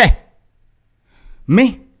no hwe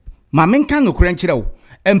me ma me nka no kure nkire wo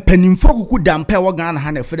empanimfo kuku dampe wo Ghana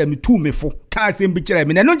ha na fere me tu me fo ka asem bi kire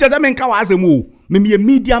me no nja me nka wa asem o me a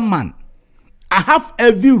media man I have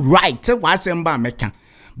every right to wasem ba meka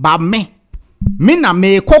ba me na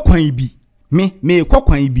me kokwan bi me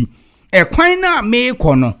kokwan bi e kwan na me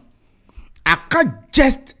ko no aka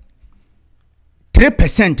just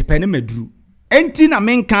 3% pene meduru enti na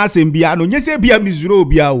me nka asem bia no nyese bia mizuro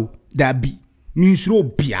bia o da bi mizuro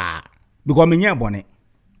bia because me nya bone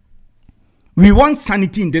we want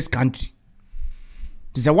sanity in this country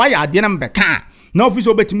to say why are they mbeka na office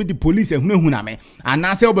obetimi the police ehunehuna me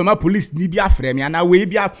anase obema police ni bia frame me ana we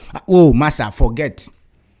bia oh massa forget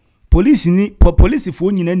police ni police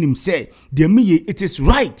fo nyina nim say de me it is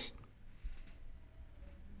right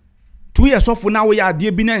 2 years of na we ya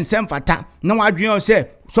de bi na nsem fata na wadwen say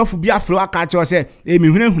sofu bia fro aka che say e me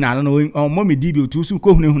hunehuna no mommy di bi otu su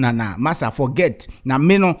ko hunehuna na massa forget na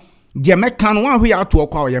me no de me kan wan ho ya to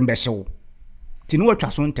okwa ye mbehyew ti no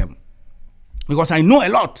watwa so ntem because I know a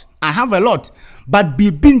lot, I have a lot, but be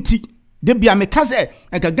binti de bia me kaze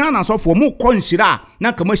enka Ghana so for mo ko nshira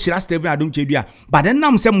na kama shira Cells+Adom chedua but then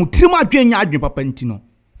nam se mutrimu adwen adwen papa nti no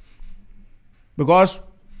because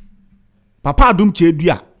papa Adom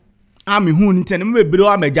chedua ami hu nti ne me bebere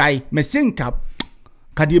wa magai me senka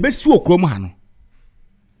kade be si okrom ha no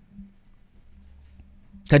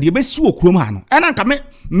kade be si okrom ha no ena nka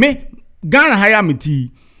me Ghana ha ya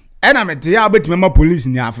meti ena meti ya betime ma police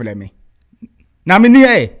ni afele me na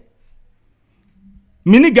mini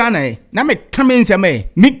Ghana na me kame nseme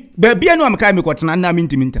mi bebia no amka me kotena na mi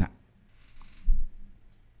ntimi ntena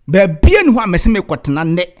bebia no amese me kotena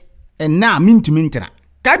ne na mi ntimi ntena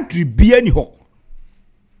country bia ni ho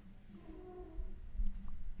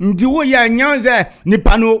ndi wo ya nyanze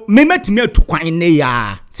nipa no memetime atukwan ne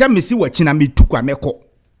ya se mesi wachina metukwa meko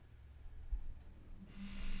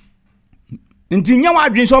nti nya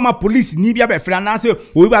wadwen so ma police ni bia be fra na se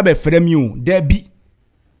o bia be fra mi o da bi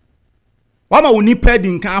wa ma woni pedi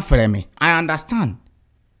nka afra me I understand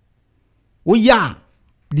wo ya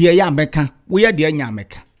de ya meka wo ya de nya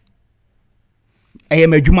meka eye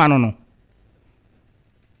madwuma no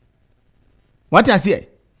what I say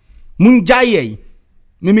munjaye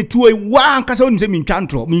mimi tuwe wa ankasa woni se mintwa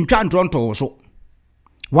ntro nto so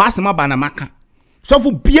wasema bana maka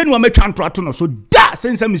sofu bie no ametwa ntro ato no so da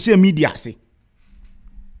sense me share media se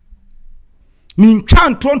mintwa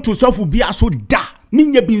ntro nto sofu bia so da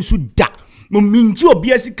minya bi nso da mo minji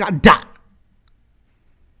obi asika da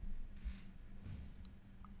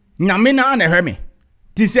nyame na hweme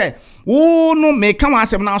ti se wo no me ka wa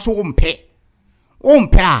asem na so wo mpe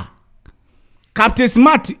a Captain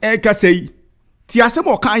Smart eka sei ti asem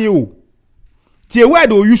o kan ye o ti e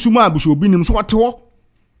word o yusu ma abusho Obinim so wote ho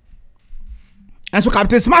enso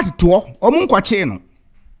Captain Smart to o mu nkwache no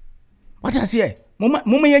what I say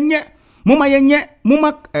moma yenye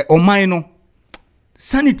oman no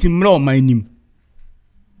sanity mra oman nim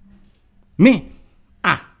me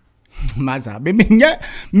maza be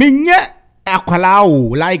menye akwala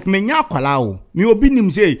o like menya akwala o me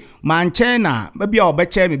Obinim say manche na ba bia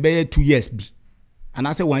obeche me be 2 years bi and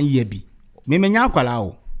I say 1 year bi me menya akwala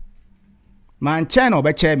o manche na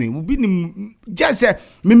obeche me Obinim just say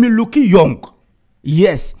me look young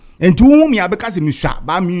yes and to me abeka se me swa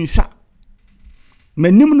ba me swa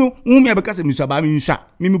manim no me abeka se me swa ba me swa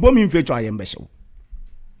me bo me mfetu ayembe hyew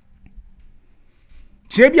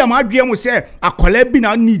Chebi amadwe mo se akola bi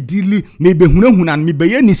na ni dili me behunahuna me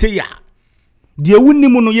beye ni se ya de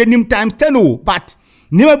wunnim no yenim times 10 o but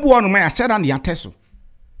nima bi wono ma ya hyada na yateso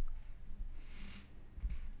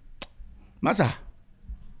masa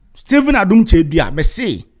Cells+Adom chedua me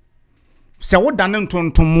se wodan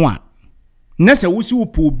ntontom a na se wosi wo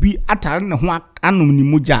po bi atare ne ho anom ni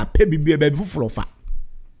moja pe bibia ba fufuro fa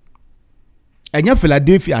enya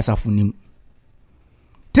Philadelphia asafonim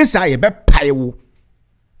tesa ye be paewo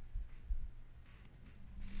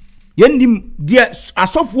yendim dia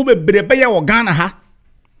asofo bebrebe ye wo Ghana ha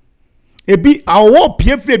ebi awo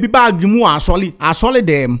piefre bi ba adwumu asole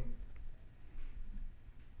dem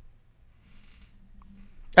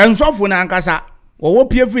ensofo na ankasa wo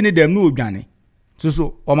piefre ni dem no odwane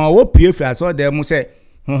so o ma wo piefre asole dem se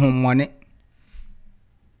honhommone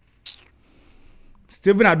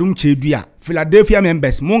Cells+Adom chedua Philadelphia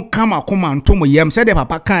members mon kama koma ntomo yem se de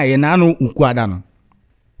papa kan ye na no ukuada no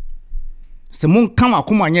se mon kama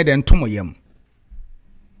kuma nye de ntomo yem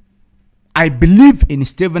I believe in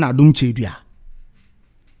Cells+Adom chedua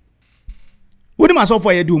woni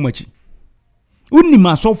masofo ye di omachi woni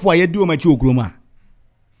masofo ye di omachi ogroma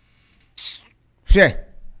hwe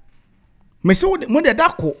me se mo de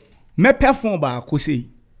dako me perform ba ko sei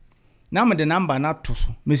na me de number na to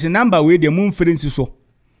so me se number we de mo mfrensi so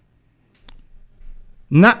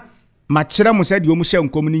na ma kire mo se de o mo hye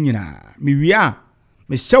nkom ni nyina me wia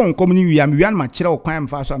me hye nkom ni wia me wia ma kire o kwan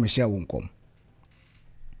mfa so me hye nkom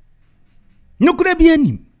nukure bi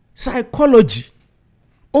anim psychology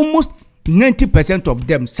almost 90% of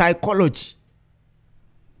them psychology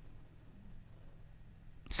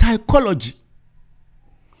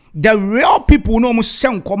the real people no mo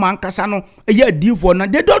hye nkom ankasa no e di for na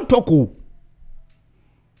they don't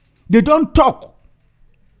talk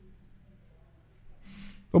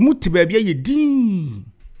omuti ba bia ye din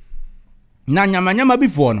na nyama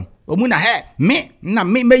before no omu na he me na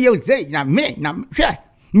me ye say na me na hwe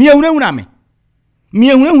me ehunahuna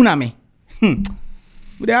me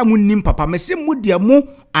we am nim papa me se mu de mu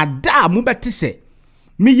ada mu bete se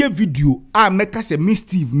me ye video a meka se me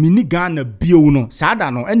Steve mini Ghana bio no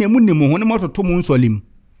sada no ene mu nim ho ne mototo mu nsolim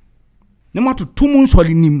ne mototo mu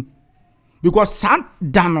nsolinim because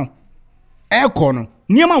sada no eko no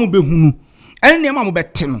niema mu behunu ene niema mu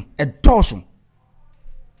bete no edoso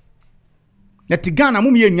let Ghana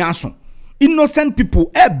mu ye nyaso innocent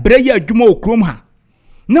people ebre ye adwuma okrom ha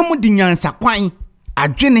na mu di nyansa kwan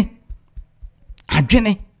adwene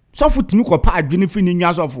sofu timi ko pa adwene fi ni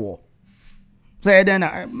nyasofo so eden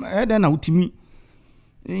na utimi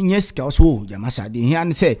nyeska so jamasa de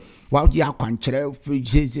hian se wa ya kwankyere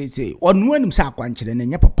se onu anim sa kwankyere na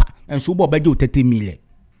nya papa enso bo baje 30 million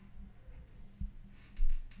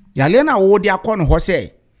yale na wo de akon ho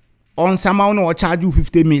se on sama no o charge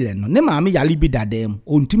 50 million no ne maame yale bi dadem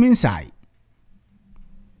ontumi nsai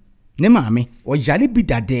ne maame o yale bi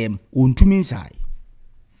dadem ontumi nsai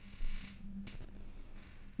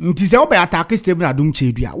nti se oba attack Cells+Adom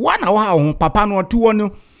chedua wana wa ho papa no to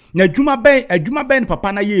no na adwuma ben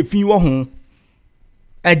papa na ye fin wo ho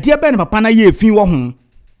ade ben papa na ye fin wo ho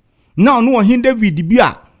na ono ohin David bi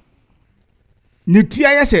a ne tia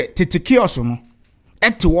yese teteke oso no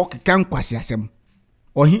ete wo kan kwase asem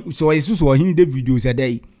ohin so yesu ohin David o se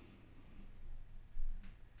dai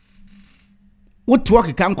wotu wo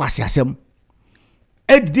kan kwase asem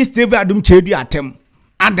this Cells+Adom chedu atem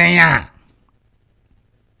adan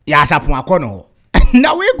ya sapon akono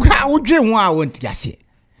na we gra wodwe ho a wonti ase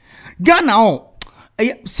Ghana o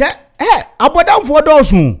se abodamfo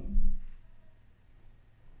dosun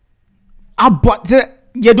abote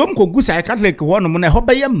yedom kogu sai Catholic ho no na ho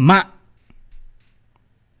beye ma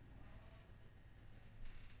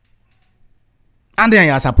adan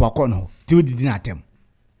ya sapon akono ti odidi na atem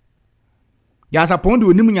ya sapon de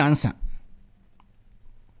onim nyansa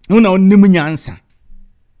una onim nyansa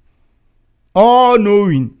oh no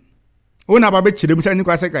win una ba be chire musa ni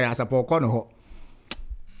kwase ka ya sapon akono ho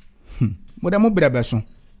modemo brebeso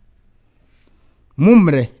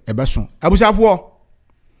mumre ebeso abusafo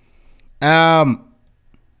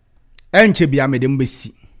enche bia medem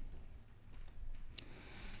besi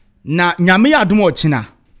na nyame ya adom ochina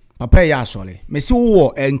papa ya asole mesi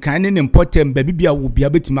wo enkan ne important ba bibia wo bia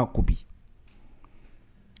betima kobi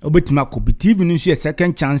obetima kobi TV no so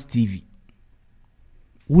second chance TV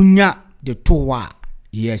wunya de towa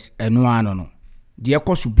yes eno ano no de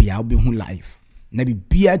ekoso bia obehu live na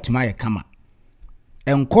bibia tima ye kama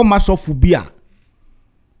enkoma sofu bia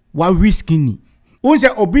wa riskini unse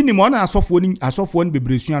Obinim ona asofo ni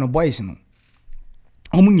bebresu ano boys no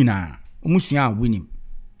omu nyina omusua Obinim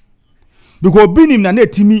because Obinim na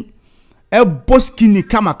etimi e boskini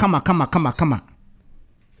kama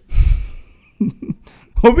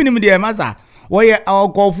Obinim de masa oye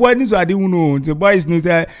akofo ani so ade hunu the boys no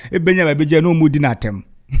say ebenya ba beje no mudi na tem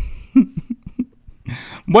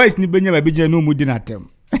boys ni benya ba beje no mudi na tem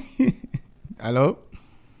hello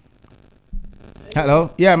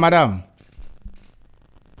yeah madam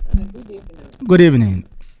good evening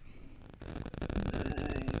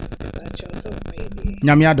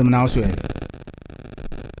nyame adom na so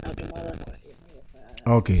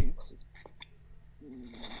okay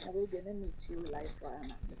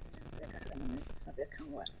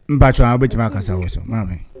mbacho abetima kasa wo so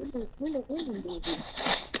mame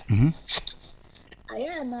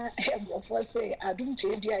ayana Obofour say adum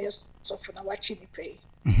chedu ayo sofo na wachi ni pay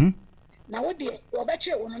na wo de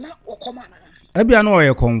obache wo na okoma na ebia na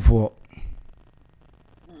oye konfo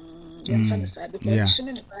yeah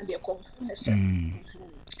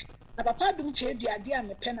na papa adum chedu ade a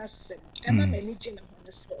me penase ema mani gina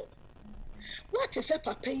ho se what is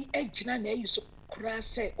papa yi agina na yi so kura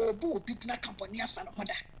say obu obi dina company afa no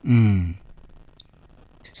hoda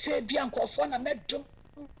say bia nkofo na medum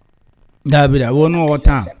dabi da wonu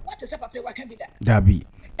wota what is papa wa kan bi da dabi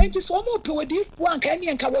enti so mo pe wodi wan kan ni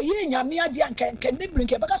nka wo ye nyame ade anka ne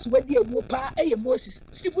brinke baka so wadi ewu pa eye Moses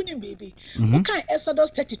sibunim baby o kan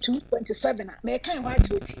Exodus 32:27 na kan wa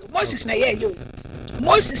joti Moses na ye yo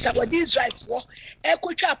Moses abodi Israel for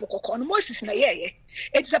ekotwa apokoko no Moses na ye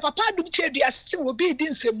enti papa adum chedu ase wo bi di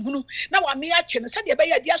nsemhunu na wa me ache no sade be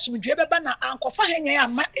ya di asomdwe beba na ankofa hanyan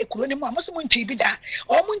ama ekuro ni mu amoso mo nchi bi da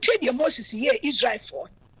o mo nchi de Moses ye Israel for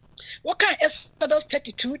what can Exodus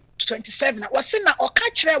 32:27 was na oka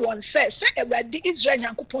kire won say Ewrade Israel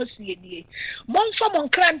Nyankopon sie nie monfa mon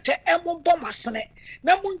krante emo bomasene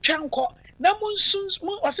na muntwa nko na munsuns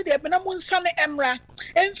mun wase de na munsane emra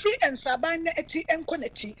enfri ensaban na eti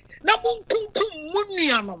enkonati na munkunkum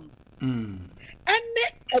munuanom ene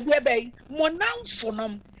edebei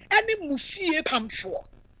monamfonom ene mufie pamfo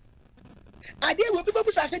ade wo bi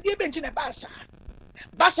babu sa se de benti na basa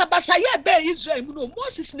basa ye be Israel mu no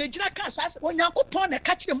Moses na gina ka asase Onyankopon na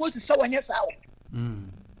ka kire Moses se wonye sa wo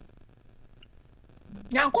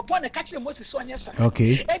Nyankopon na ka kire Moses se wonye sa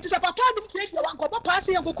okay enti se papa adum tese wanko papa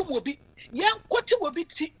se yankokum obi yankoti obi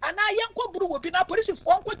ti ana yankoburu obi na police fo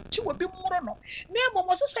yankoti obi mmoro no na emo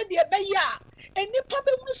mo se de be ya enipa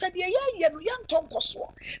be mu se de ye no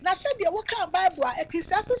yantonkoso na se de wo kan Bible a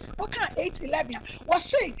Ecclesiastes wo kan 8:11 wo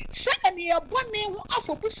say se ene ye bone ho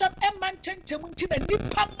afobusam emantentem nti na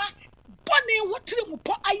nipa ma bone ho tire mu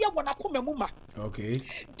po aye wona komemu ma okay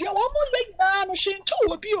de wo mo le na no hwento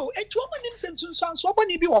obi o enti wo mo nim sentunsan so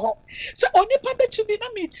bone bi wo ho se onipa betu bi na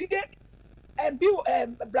meeting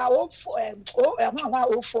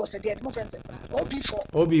Obofour said the difference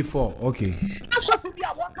Obofour okay that's what we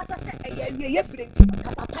are one kasa say ye break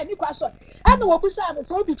papa ni kwaso and wo busa me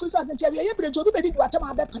so Obofour say ye break obi be di watam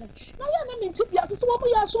abepene na ye na minti bia so wo mo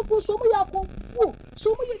ya so po so mo ya konfu so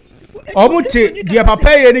mo ye omuti dia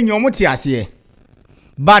papa ye ni nyomuti ase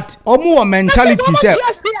but omu mentality say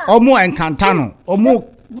omu enkanta no omu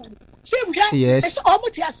Yes.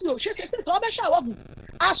 Almost as you. She says,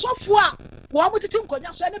 I saw for one with the two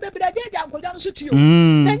cognac, so I never did a cognac to you.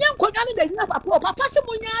 Then young cognac, they have a papa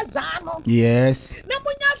Simonia Zano. Yes.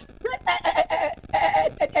 Namunya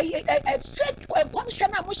a fake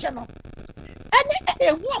commissioner Mushano. And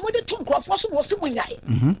a woman with the two cross was Munyai.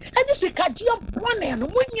 And it's a Kajia Bonne and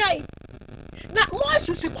Munyai. Now,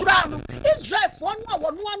 Moses is crown. It's drive one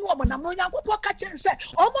woman. I'm going to go catch and say,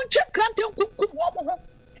 oh, my check can't cook woman.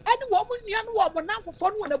 Any woman, young woman, now for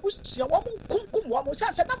fun when a bush, a woman, cum woman,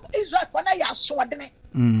 says, Israel for I saw them.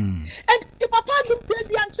 And the papa didn't tell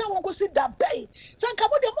the answer, won't go sit that bay. San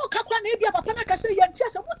Cabo de Moca, maybe a papa, say,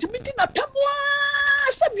 yes, I want to meet in a tamoa,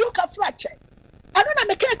 some yoka fracture. I don't know,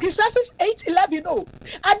 the case is 8-11. No,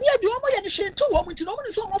 I did do my shame 2 women to know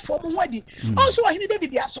for wedding. Also, I need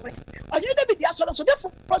David Yassori. I need David Yassori, so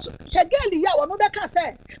therefore, Hegeli, or no, that can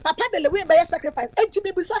say, Papa de Lewin by a sacrifice, 80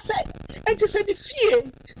 babies, I say, and to say the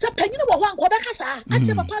fear, so penny no one, Quabacasa, I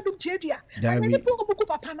say, Papa don't cheer ya. And then the poor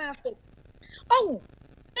Papa Master. Oh,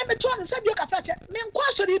 and the twin said, you can flat, men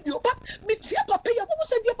question you, but me tia papa, you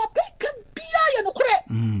said your papa can be I and crack.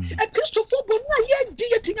 And Christopher, but not yet,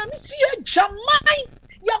 dear thing, and fear, Jamai.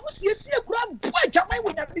 Ya was you see a grand boy, Jamai,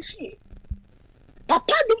 when I fear.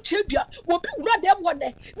 Papa don't cheer ya, will be rather one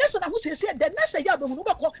day. Next one, I was said, the next year, we will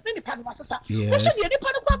call many Panamasa. Yes, any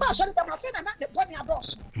Panama, sorry, but my friend, and not the bunny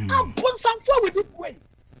boss. I'll put some forward this way.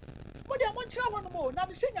 But I want to one more. Now,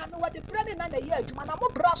 I'm saying, I know what the brand and the year, man, I'm a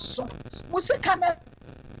brass. Was a camera.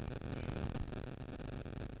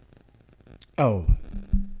 Oh.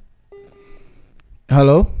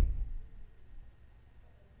 Hello?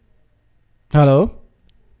 Hello?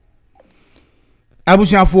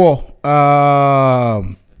 Abusiafo,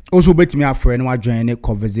 also bet me a friend wa join a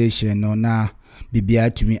conversation no na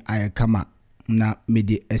bibia to me ayekama na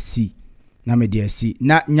mede asi na mede asi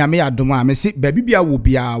na nyame adom a me se baby bia wo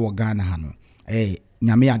bia wo Ghana ha no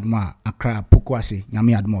nyame adom a akra poko ase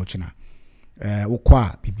nyame adom o china wo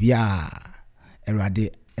kwa bibia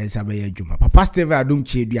erade esabe adwuma papa Steve adom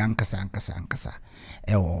chedua ankasa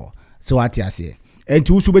so what you say and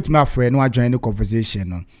to so bet me a friend wa join the conversation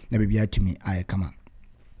no na bibia to me ayekama.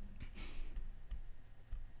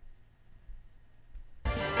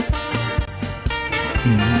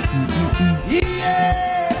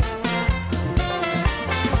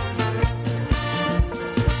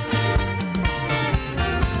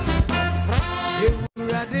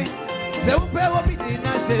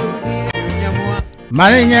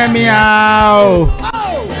 Mane nyami ao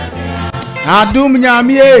adum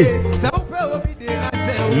nyami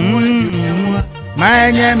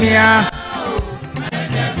mane nyami a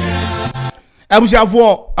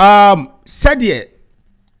abusiafo said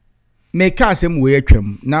make asem we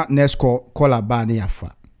atwam na next call ba na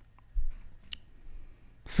yafa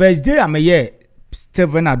first day am ye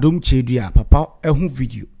Cells+Adom chedua papa ehu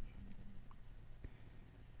video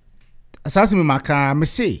asase me maka me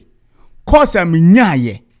say course am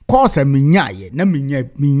nyaye na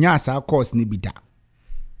minya sa course ni bida.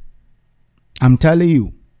 I'm telling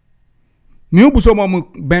you me ubuso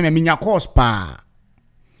mo ben me nya course pa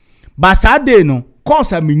ba sa day no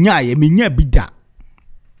course am nyaye minya bida.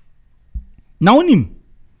 Na onim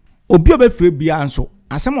obi obefre bia anso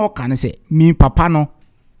asem o kan se mi papa no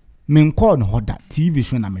me nko no hoda TV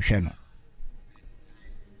so na me hwe no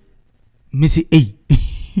me se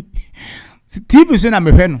TV so na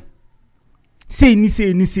me hwe no sei ni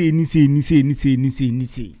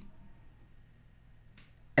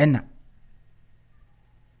ena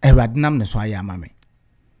eradnam ne so ayama me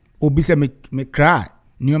obi se me cry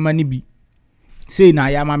nioma ni bi sei na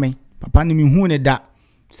ayama me papa ni me hu ne da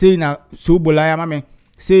sei na so bola ayama me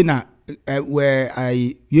sei na we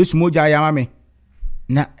ai yesu moja ayama me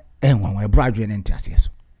na enwa bradwe ne ntiase so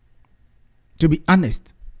to be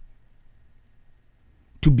honest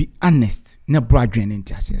na bradwe ne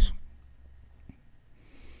ntiase so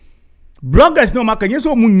bloggers no maka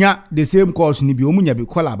nyeso munya the same course ni bi omunya bi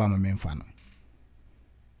call aba memfa no.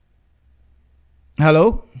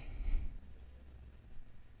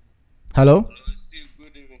 Hello,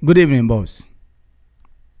 good evening boss.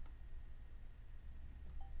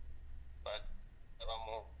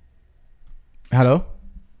 Hello.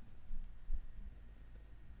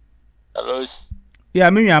 Yeah,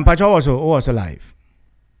 me am patch also live.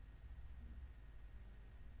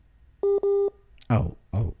 Oh.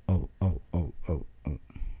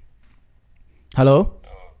 Hello?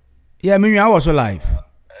 Yeah, me I was live.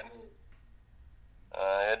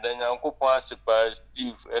 Then Uncle Pastor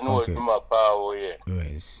Steve and what do my power here.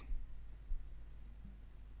 Yes.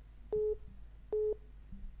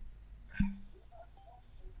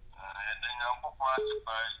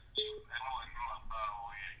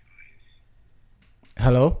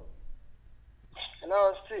 Hello.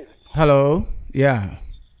 Hello, Steve. Hello. Yeah.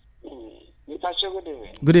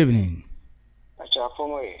 Good evening.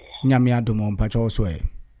 Nyame adomo mpacho so e.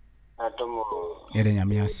 Adomo. Yede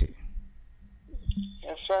nyame ase.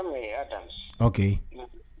 From Adams. Okay.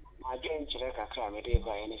 My game chile kakra me dey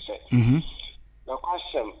by any say. No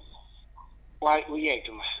question why we are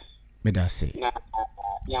to me da say. Na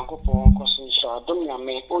Yankopon koso so adom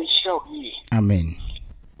nyame o show yi. Amen.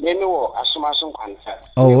 Me wo asoma kwanta.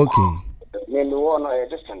 Oh, okay. Me wo no e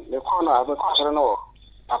distant. Me ko no abe ko no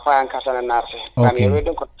papa ankasa na ase. Okay. Na me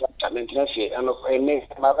don contract maintenance e ano ene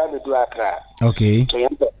ma ba be do akra. Okay. To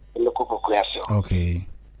yambe le ko ko yaso. Okay.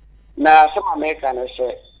 Na some American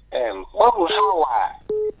say what will how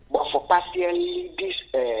but for partially this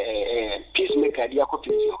peacemaker dia ko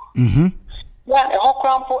peace. Yeah, a whole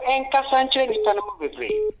crampo en kasanche ni tanamo bebre.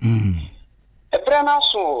 E brana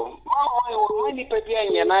so ma when ni pebi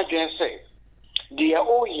anya na adwen say dia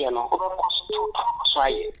o ye no cost to so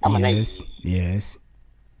aye. Yes.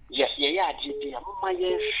 Yes, yeah, dia ma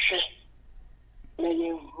ye hwe. Na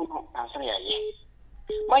ye hu answer ye.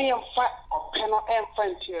 My fa openo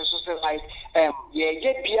enfant so say like ye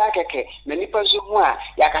bia keke na nipa zo hu a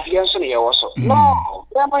ya kafian so na ye wo so no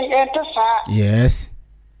grandma enter sa yes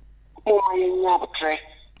mo my nyaptre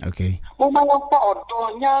okay mo ma wo pa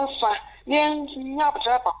odo nyansa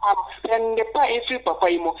nyaptre papa no and the pa efi papa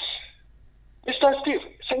imo Mr. Steve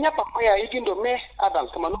senya papa ya even do me Adam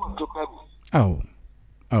kama no do oh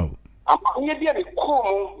Nye bia be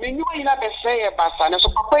komo me nyu ina be say basa ne so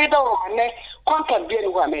papa ida ro mane contract bia ni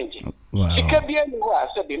ho amenje sika bia ni ho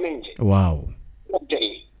ase be menje wow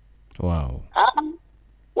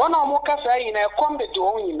wana mo kasa ina kombe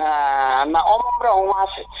do ina na ommbra ho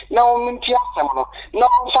ase na ominti asem no na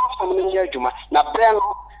omfafam ni adwuma na bre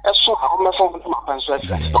no eso ha omefo ma panso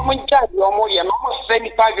asa omo nja bi omo ye no mo se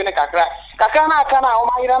ni pa gene kakra na aka na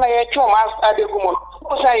omo ira na ye twa ma adegu mo no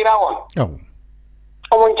o sa ira won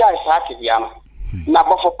Omonja isaki biano. Na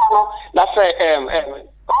bofopano na say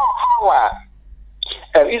how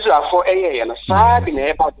Israel for a na sabi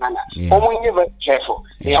na about nana. Omonye very careful.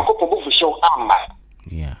 Yakopo bufu show amba.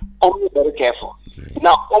 Yeah. Omonye very careful.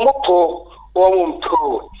 Now pro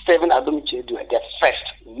 7 Adom Chedu the first.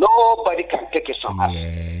 Nobody can take it from us.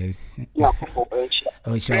 Yes. Yakopo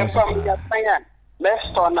oh sure. Let's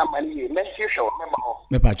turn na mani. Let's show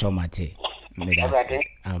me pa chomate. Me that's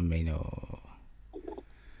amen.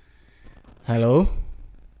 Hello.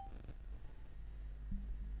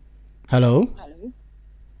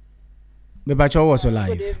 Bebacho was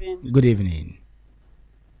alive. Good evening.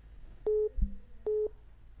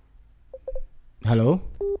 Hello.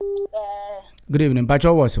 Good evening.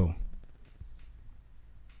 Bacho was so.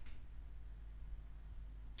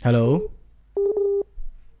 Hello.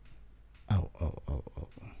 Oh.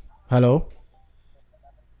 Hello.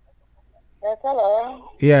 Yes,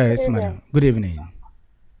 hello. Yes, madam. Good evening.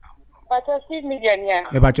 Bacho Steve Median, yeah.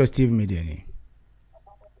 Bacho Steve Median.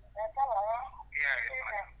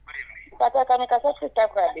 Bacho Kamikasa Sister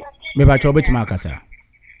Crabby. Bacho Betmakasa.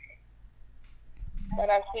 But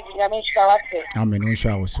I see the Yamish Kawase. Amen.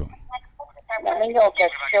 Unsha also.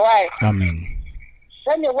 Amen.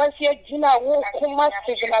 Then you want to see Gina who must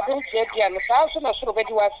take another champion. Thousand or so, but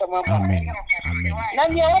you are someone. Amen. Now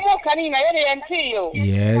you are canning and see you.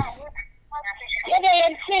 Yes.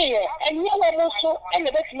 And see you. And you are also, and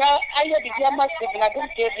the best now, I have the Yamma and I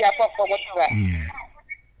don't take the upper for what.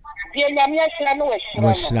 The Yamia Slano,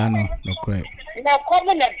 no correct. Now,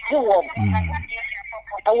 common at duah.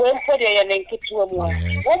 I will put a link to a more.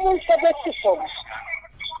 Almost 70 songs.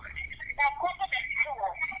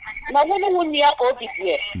 Now, when we are all this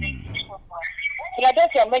year, I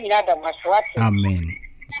don't have many other maswat. Amen.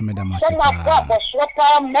 So, Madam, some of what was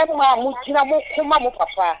swapper, Mamma, Mutina, Mukuma,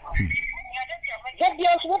 Papa. Get the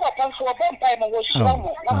answer what comes to a vampire and was strong.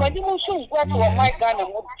 Now, I didn't soon go to a my gun and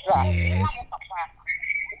would try. Yes.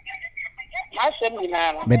 My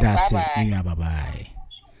seminar. Bedasi, bye bye.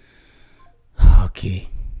 Okay.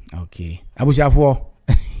 Abushafo.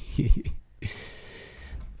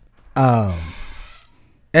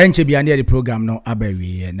 Enche bi ande the program no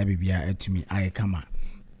abawi na bibia etumi aye kama.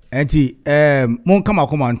 Enti mon kama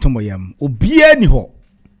koma ntomo yam. Obia ni ho.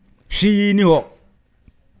 Hwi ni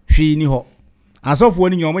ho. Asofo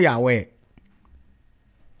ni nyomo ya we.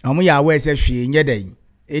 Omo ya we se hwi nye dan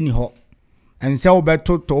eni ho. Ense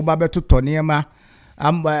obeto nema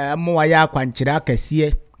amwa ya kwankyira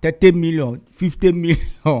akase 30 million 50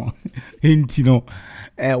 million enti no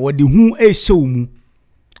wodi hu ehyew mu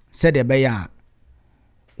se de be ya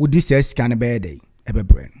wodi se scan be dey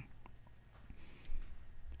ebebre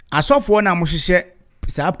asofo na mo hyehyɛ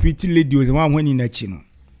sa pretty lady o ze wan hwani na chi no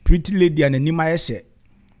pretty lady ananima ye hye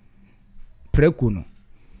preku no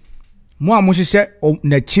mo a mo hyehyɛ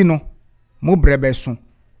na chi no mo brebe so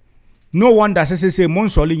no wonder say mo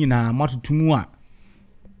nsole nyina matotumu a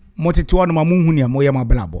mo tete wo no ma mo hu ne mo ye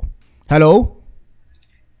mablabo. Hello,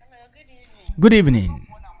 good evening.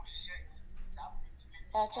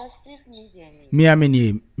 Me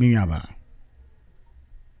ameni me nwaba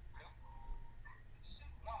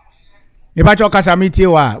me ba choka sa metie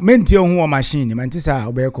wa mentie hu o machine man tisa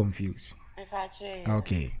o be confused.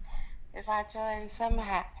 Okay. If I join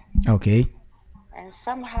somehow. Okay. And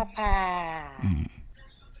somehow pa.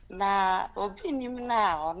 Na Obinim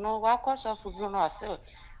na no wakos of no so.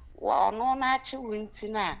 Wa no na chi winti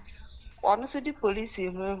na. Ono so di police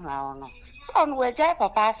hu no. So on we jai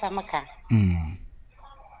papa samaka.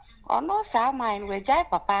 Ono sa mine we jai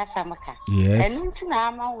papa samaka. Yes. And nti na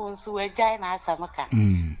ama wo so we jai na samaka.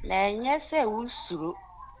 Na enye se usuru.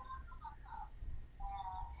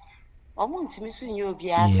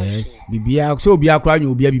 Yes, bibia so bia kwa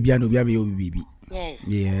nyu bia bibia no bia be bibi. Yes.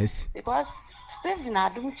 Yes. Because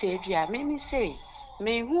Cells+Adom chedua me say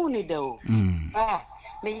me hu ni da o.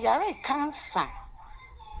 Me yare cancer.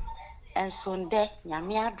 And Sunday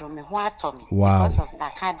nyame adom me ho ato me because of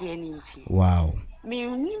that cardiac nti. Wow. Me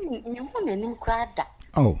hu nanim kra da.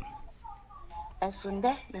 Oh. And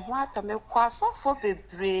Sunday me ho ato me kwa so for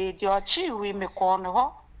bebre de ochi wi me ko no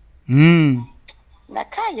ho. Na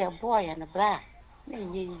kaya boy and bra na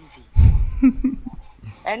easy.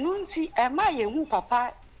 Enunti ema ye hu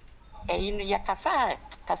papa inu yakasa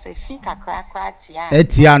kasa fi kakra tia.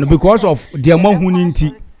 Etia no because of the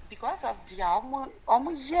mahuni because of the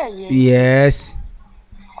omo ye. Yes.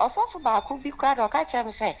 Also for ba ku bi kra do ka chem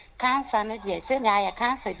say cancer no dey say na ya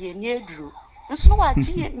cancer dey ni eduru. Nso wa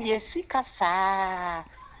ti ye sikasa.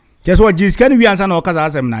 Just what Jesus can we answer no kasa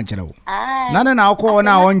asem na kire wo. Na na akọ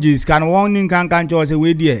na on Jesus can won nin kan cho say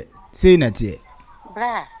we dey say na tie.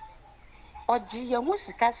 Bra. Oji ye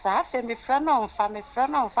musika sa afa me fra na onfa me fra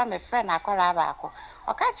na akwara ba akọ.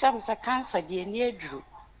 O ka chem say cancer dey ni eduru.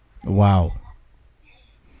 Wow.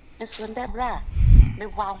 Nso nde bra. Me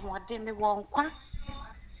wa hoade me won kwa.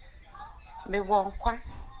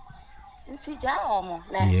 Nti ja omo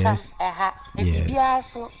na sam eha bibia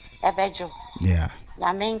so ebejo. Yeah.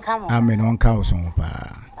 Amen come on. Amen on count on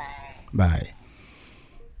pa. Bye.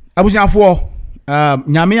 Abusiafo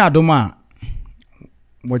nyame adoma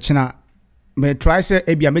wochina me try say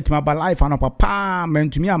ebia metima ba life an papa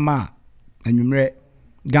mentumi ama anwumre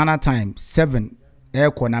Ghana time 7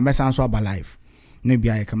 ekwo na mesan so aba life no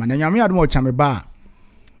bia ye kama na nyame adoma ochame ba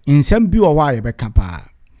insem bi o wa ye be kapa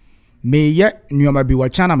me ye nyoma bi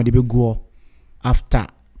wochana me de beguo after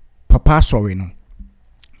papa sorry no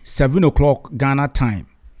 7 o'clock Ghana time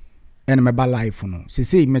and me ba life no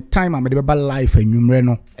say me time am de ba life anwumre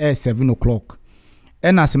no 7 o'clock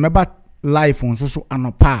and as me ba life on so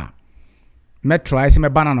anopa me try say me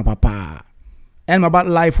ba na no papa and me ba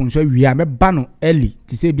life on so wi me ba no early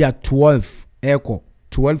to say be at 12 echo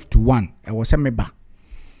 12 to 1 e was say me ba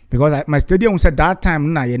because my stadium said that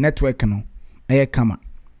time na your network no e kama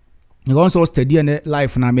you also study na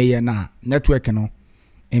life na me na network no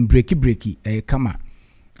en breaky e kama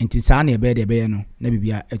nti saa na ebe de no na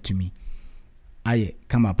bibia atumi aye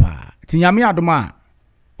kama pa tinyame adoma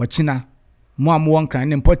wachina mo amwo nkran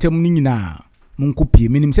ne mpotem ni nyina munkopie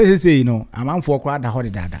minim sesesei no amanfo kra da hode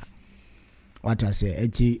dada wata se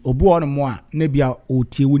echi obu ono mo a na bia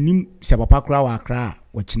otie wonim se papa kra wa kra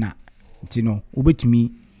wachina nti no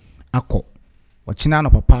obetumi akọ wachina no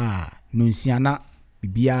papa no nsiana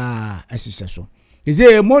bibia asihye so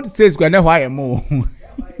eze mo says kwa na hwa ye mo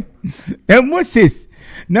Moses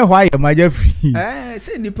na why am I free?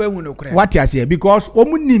 Say nipa hu no kra. What you say because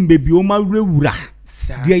omunim baby o ma wura.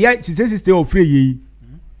 There ya she says stay ofre yi.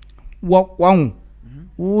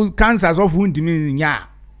 Wo cancer of huntimi nya.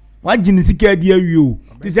 Wa gini sika dia wi o.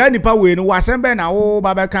 Ti say nipa we no wasem be na wo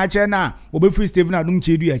baba ka che na obefree Cells+Adom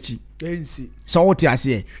chedu achi. Ensi. So what you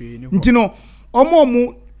say? Nti no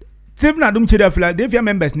omo Cells+Adom chedu afla dey fear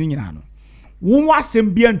members ni nyina no. Wo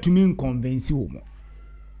wasem bia ntumi convince wo mo.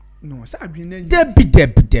 No, sa adwene debi.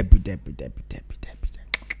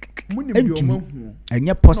 Munim di o ma hu.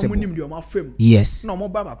 Anya possible. Munim di o ma fam. Yes. Na mo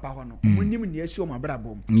ba papa ho no. Munim ne esi o ma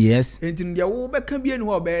brabom. Yes. Enti ndia wo be ka bia ni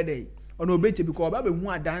ho be dey. Ono obete bi ko ba be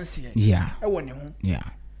hu adanse. Yeah. E wo ne ho.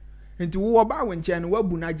 Yeah. Enti wo ba wo nche no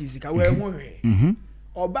wabu na jisika we hu hwe.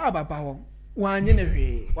 Oba papa ho. Wanye ne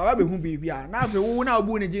hwe. Wa ba be hu bibia. Na afi wo na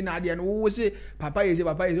obu ne ji na ade no wo se papa yeze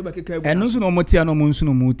be keka ebu. Eno so no motia no mo nsu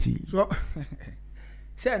no muti. So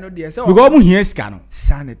say no dey say because omu hia ska no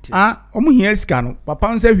sanity omu hia ska no papa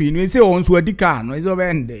nsa hwi no say on so adika no so be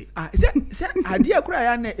ndey say ade akura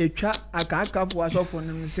ya na etwa akaka fo asofo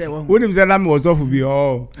no say wo wonim say na me wosofu bi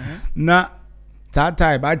na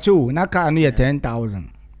Tata bacho na car no ye 10,000.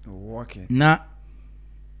 Okay. Na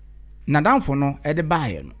down for no e de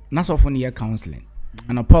buy no. Na so for no ye counseling.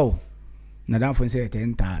 And Paul na down for say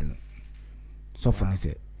 10,000. So for no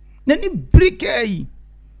say. Na ni break eh.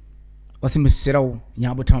 Wasi meseraw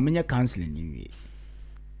nya botam menye counseling ni wi.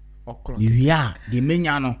 Wi de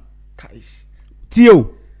menya no.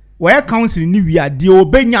 Tio, where counseling ni wi a de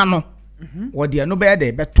obenya no. Wo de no be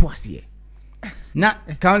de beto ase. Na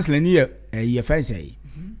counseling ni ye first say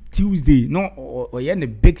Tuesday no or ye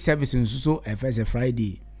big service so first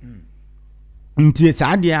Friday. Nti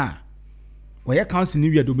saade a wo ye counseling ni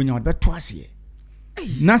wi a de obenya wo beto ase.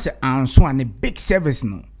 Na se anso an big service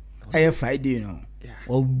no. Friday no.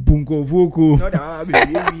 O bunko vuko. No da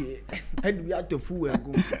baby. And we have to fool and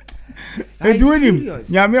go. E do him.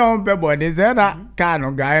 Nyame on pebo de say that car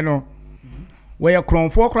no guy no. We your cron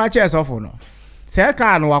for crutches off no. Say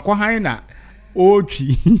car no akwahan na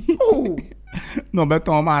otwi. Oh. No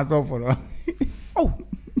beton ma so for no. Oh.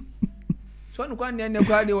 So no kwan ne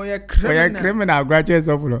kwa de we criminal crutches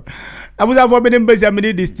off no. Abuza for Obinim+Ekunaba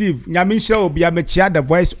me di Steve. Nyame hira obi a me chia the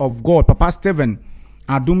voice of God Papa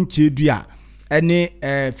Cells+Adom chedua. Any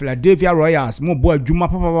Philadelphia Royals mo bo adwuma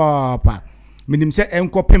papa minim se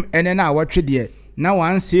enkopem ene na awatwe de na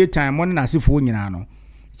wan say time mo na asefo nyina no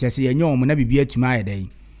chese yenye omo na bibia tuma ayedai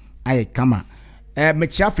aye kama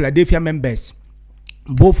mechia Philadelphia members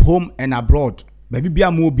both home and abroad ba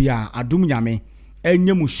bibia mo bia adom nyame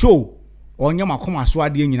enye mu show onye makoma so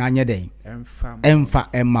ade nyina anye den emfa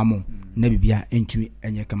emamo na bibia entumi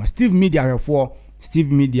enye kama Steve Media refo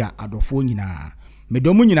Steve Media adofo nyina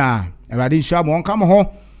medomu nyina Ewade nshwa mo nka mo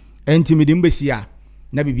ho entimidi mbesia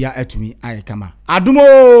na bibia atumi aye kama adumo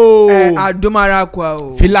adumara kwa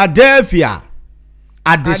o Philadelphia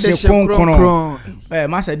adese konkron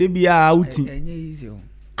masa de bia uti enye easy o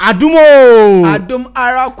adumo adum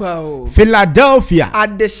ara kwa o Philadelphia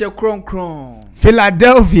adese kronkron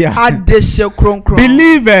Philadelphia adese kronkron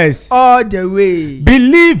believers all the way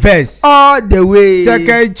believers all the way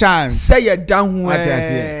second chance say you down what I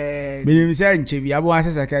say me say nchebi abo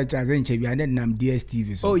ase second chance nchebi and nam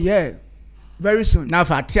DSTV so oh yeah very soon na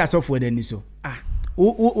fa tia so for dani so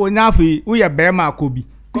o na fa wo ye be ma akobi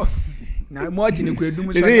na moji ne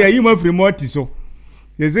kwadum so say yi ma free moti so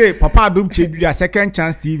say Papa Adom chedua second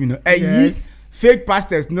chance TV no fake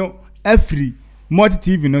pastors no every multi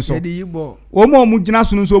TV no so o mo gina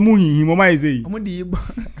so no so mu hihi mo mai say o mo di yibo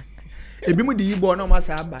ebi mu di yibo na o ma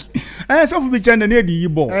sa aba so fu bi channel na di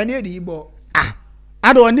yibo na di yibo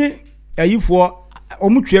ado ni ayifo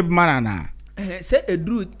omutwe mana na se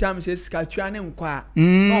edru tam se skatwa ne nkwa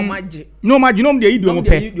no maje no mo de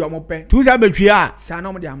yidu mo pe tu sa betwi a sa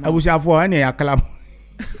no mo de ama abusafo ene ya kala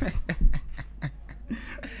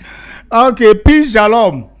okay peace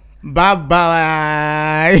shalom bye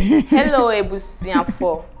bye hello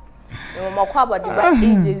ebusiafo mo kwa badiba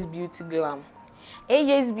AJ's Beauty Glam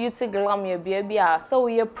AJ's Beauty Glam ye bia so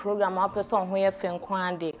we program a person ho ye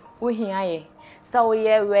fenkwan de wo hia ye so we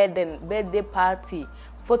wedding birthday party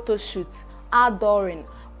photo shoot outdooring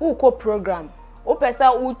uko program o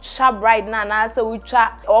pesa ucha bride na say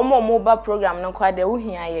ucha omo mobile program no kwa de wo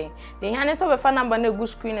hia ye de hia ne so be fa number na go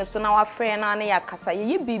screen so na wa friend na ya kasa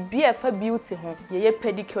ye bibia fa beauty ho ye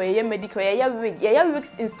pedicure ye medicure ye wig ye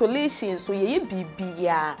wigs installation so ye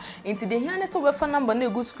bibia into de hia ne so be fa number na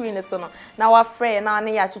go screen so no na wa friend na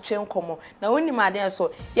ya twetwe nkomo na woni ma den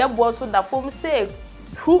so ye bo so da form say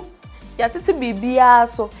who ya titi bibia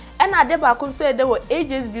so and ade ba ko so e de wo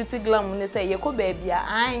AJ's Beauty Glam ne say ye ko bibia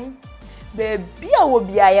an bibia wo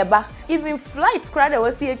bia ye ba even flight crowd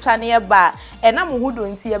we see twane ba e na mo hudo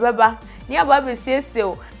nti ye beba ni aba be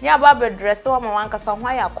siesie ni aba be dress wo ma wankasa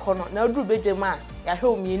hwa ya kono na duru bedwema ya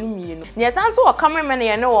hwe mienu ni esan so wo cameraman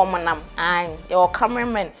ye ne wo monam an ye wo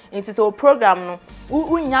cameraman nti so program no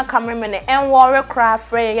unya cameraman en worry cra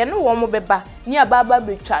friend ye ne wo mo beba ni aba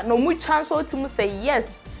betwa no mu chance so timu say yes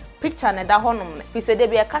picture na da honum ne bi se de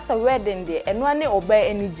bia kasa wedding de eno ane oba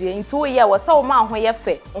enije nti wo ye wo sa wo ma ho ye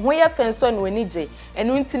fe nso ne enije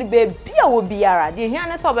eno nti ne be bia wo biara de hia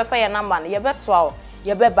ne so obefa ye number ne ye beto a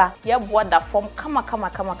ye beba ye bo da form kama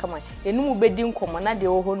enu mu bedi nkomo na de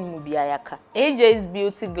wo ho no mu bia yaka AJ's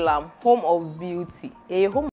Beauty Glam home of beauty home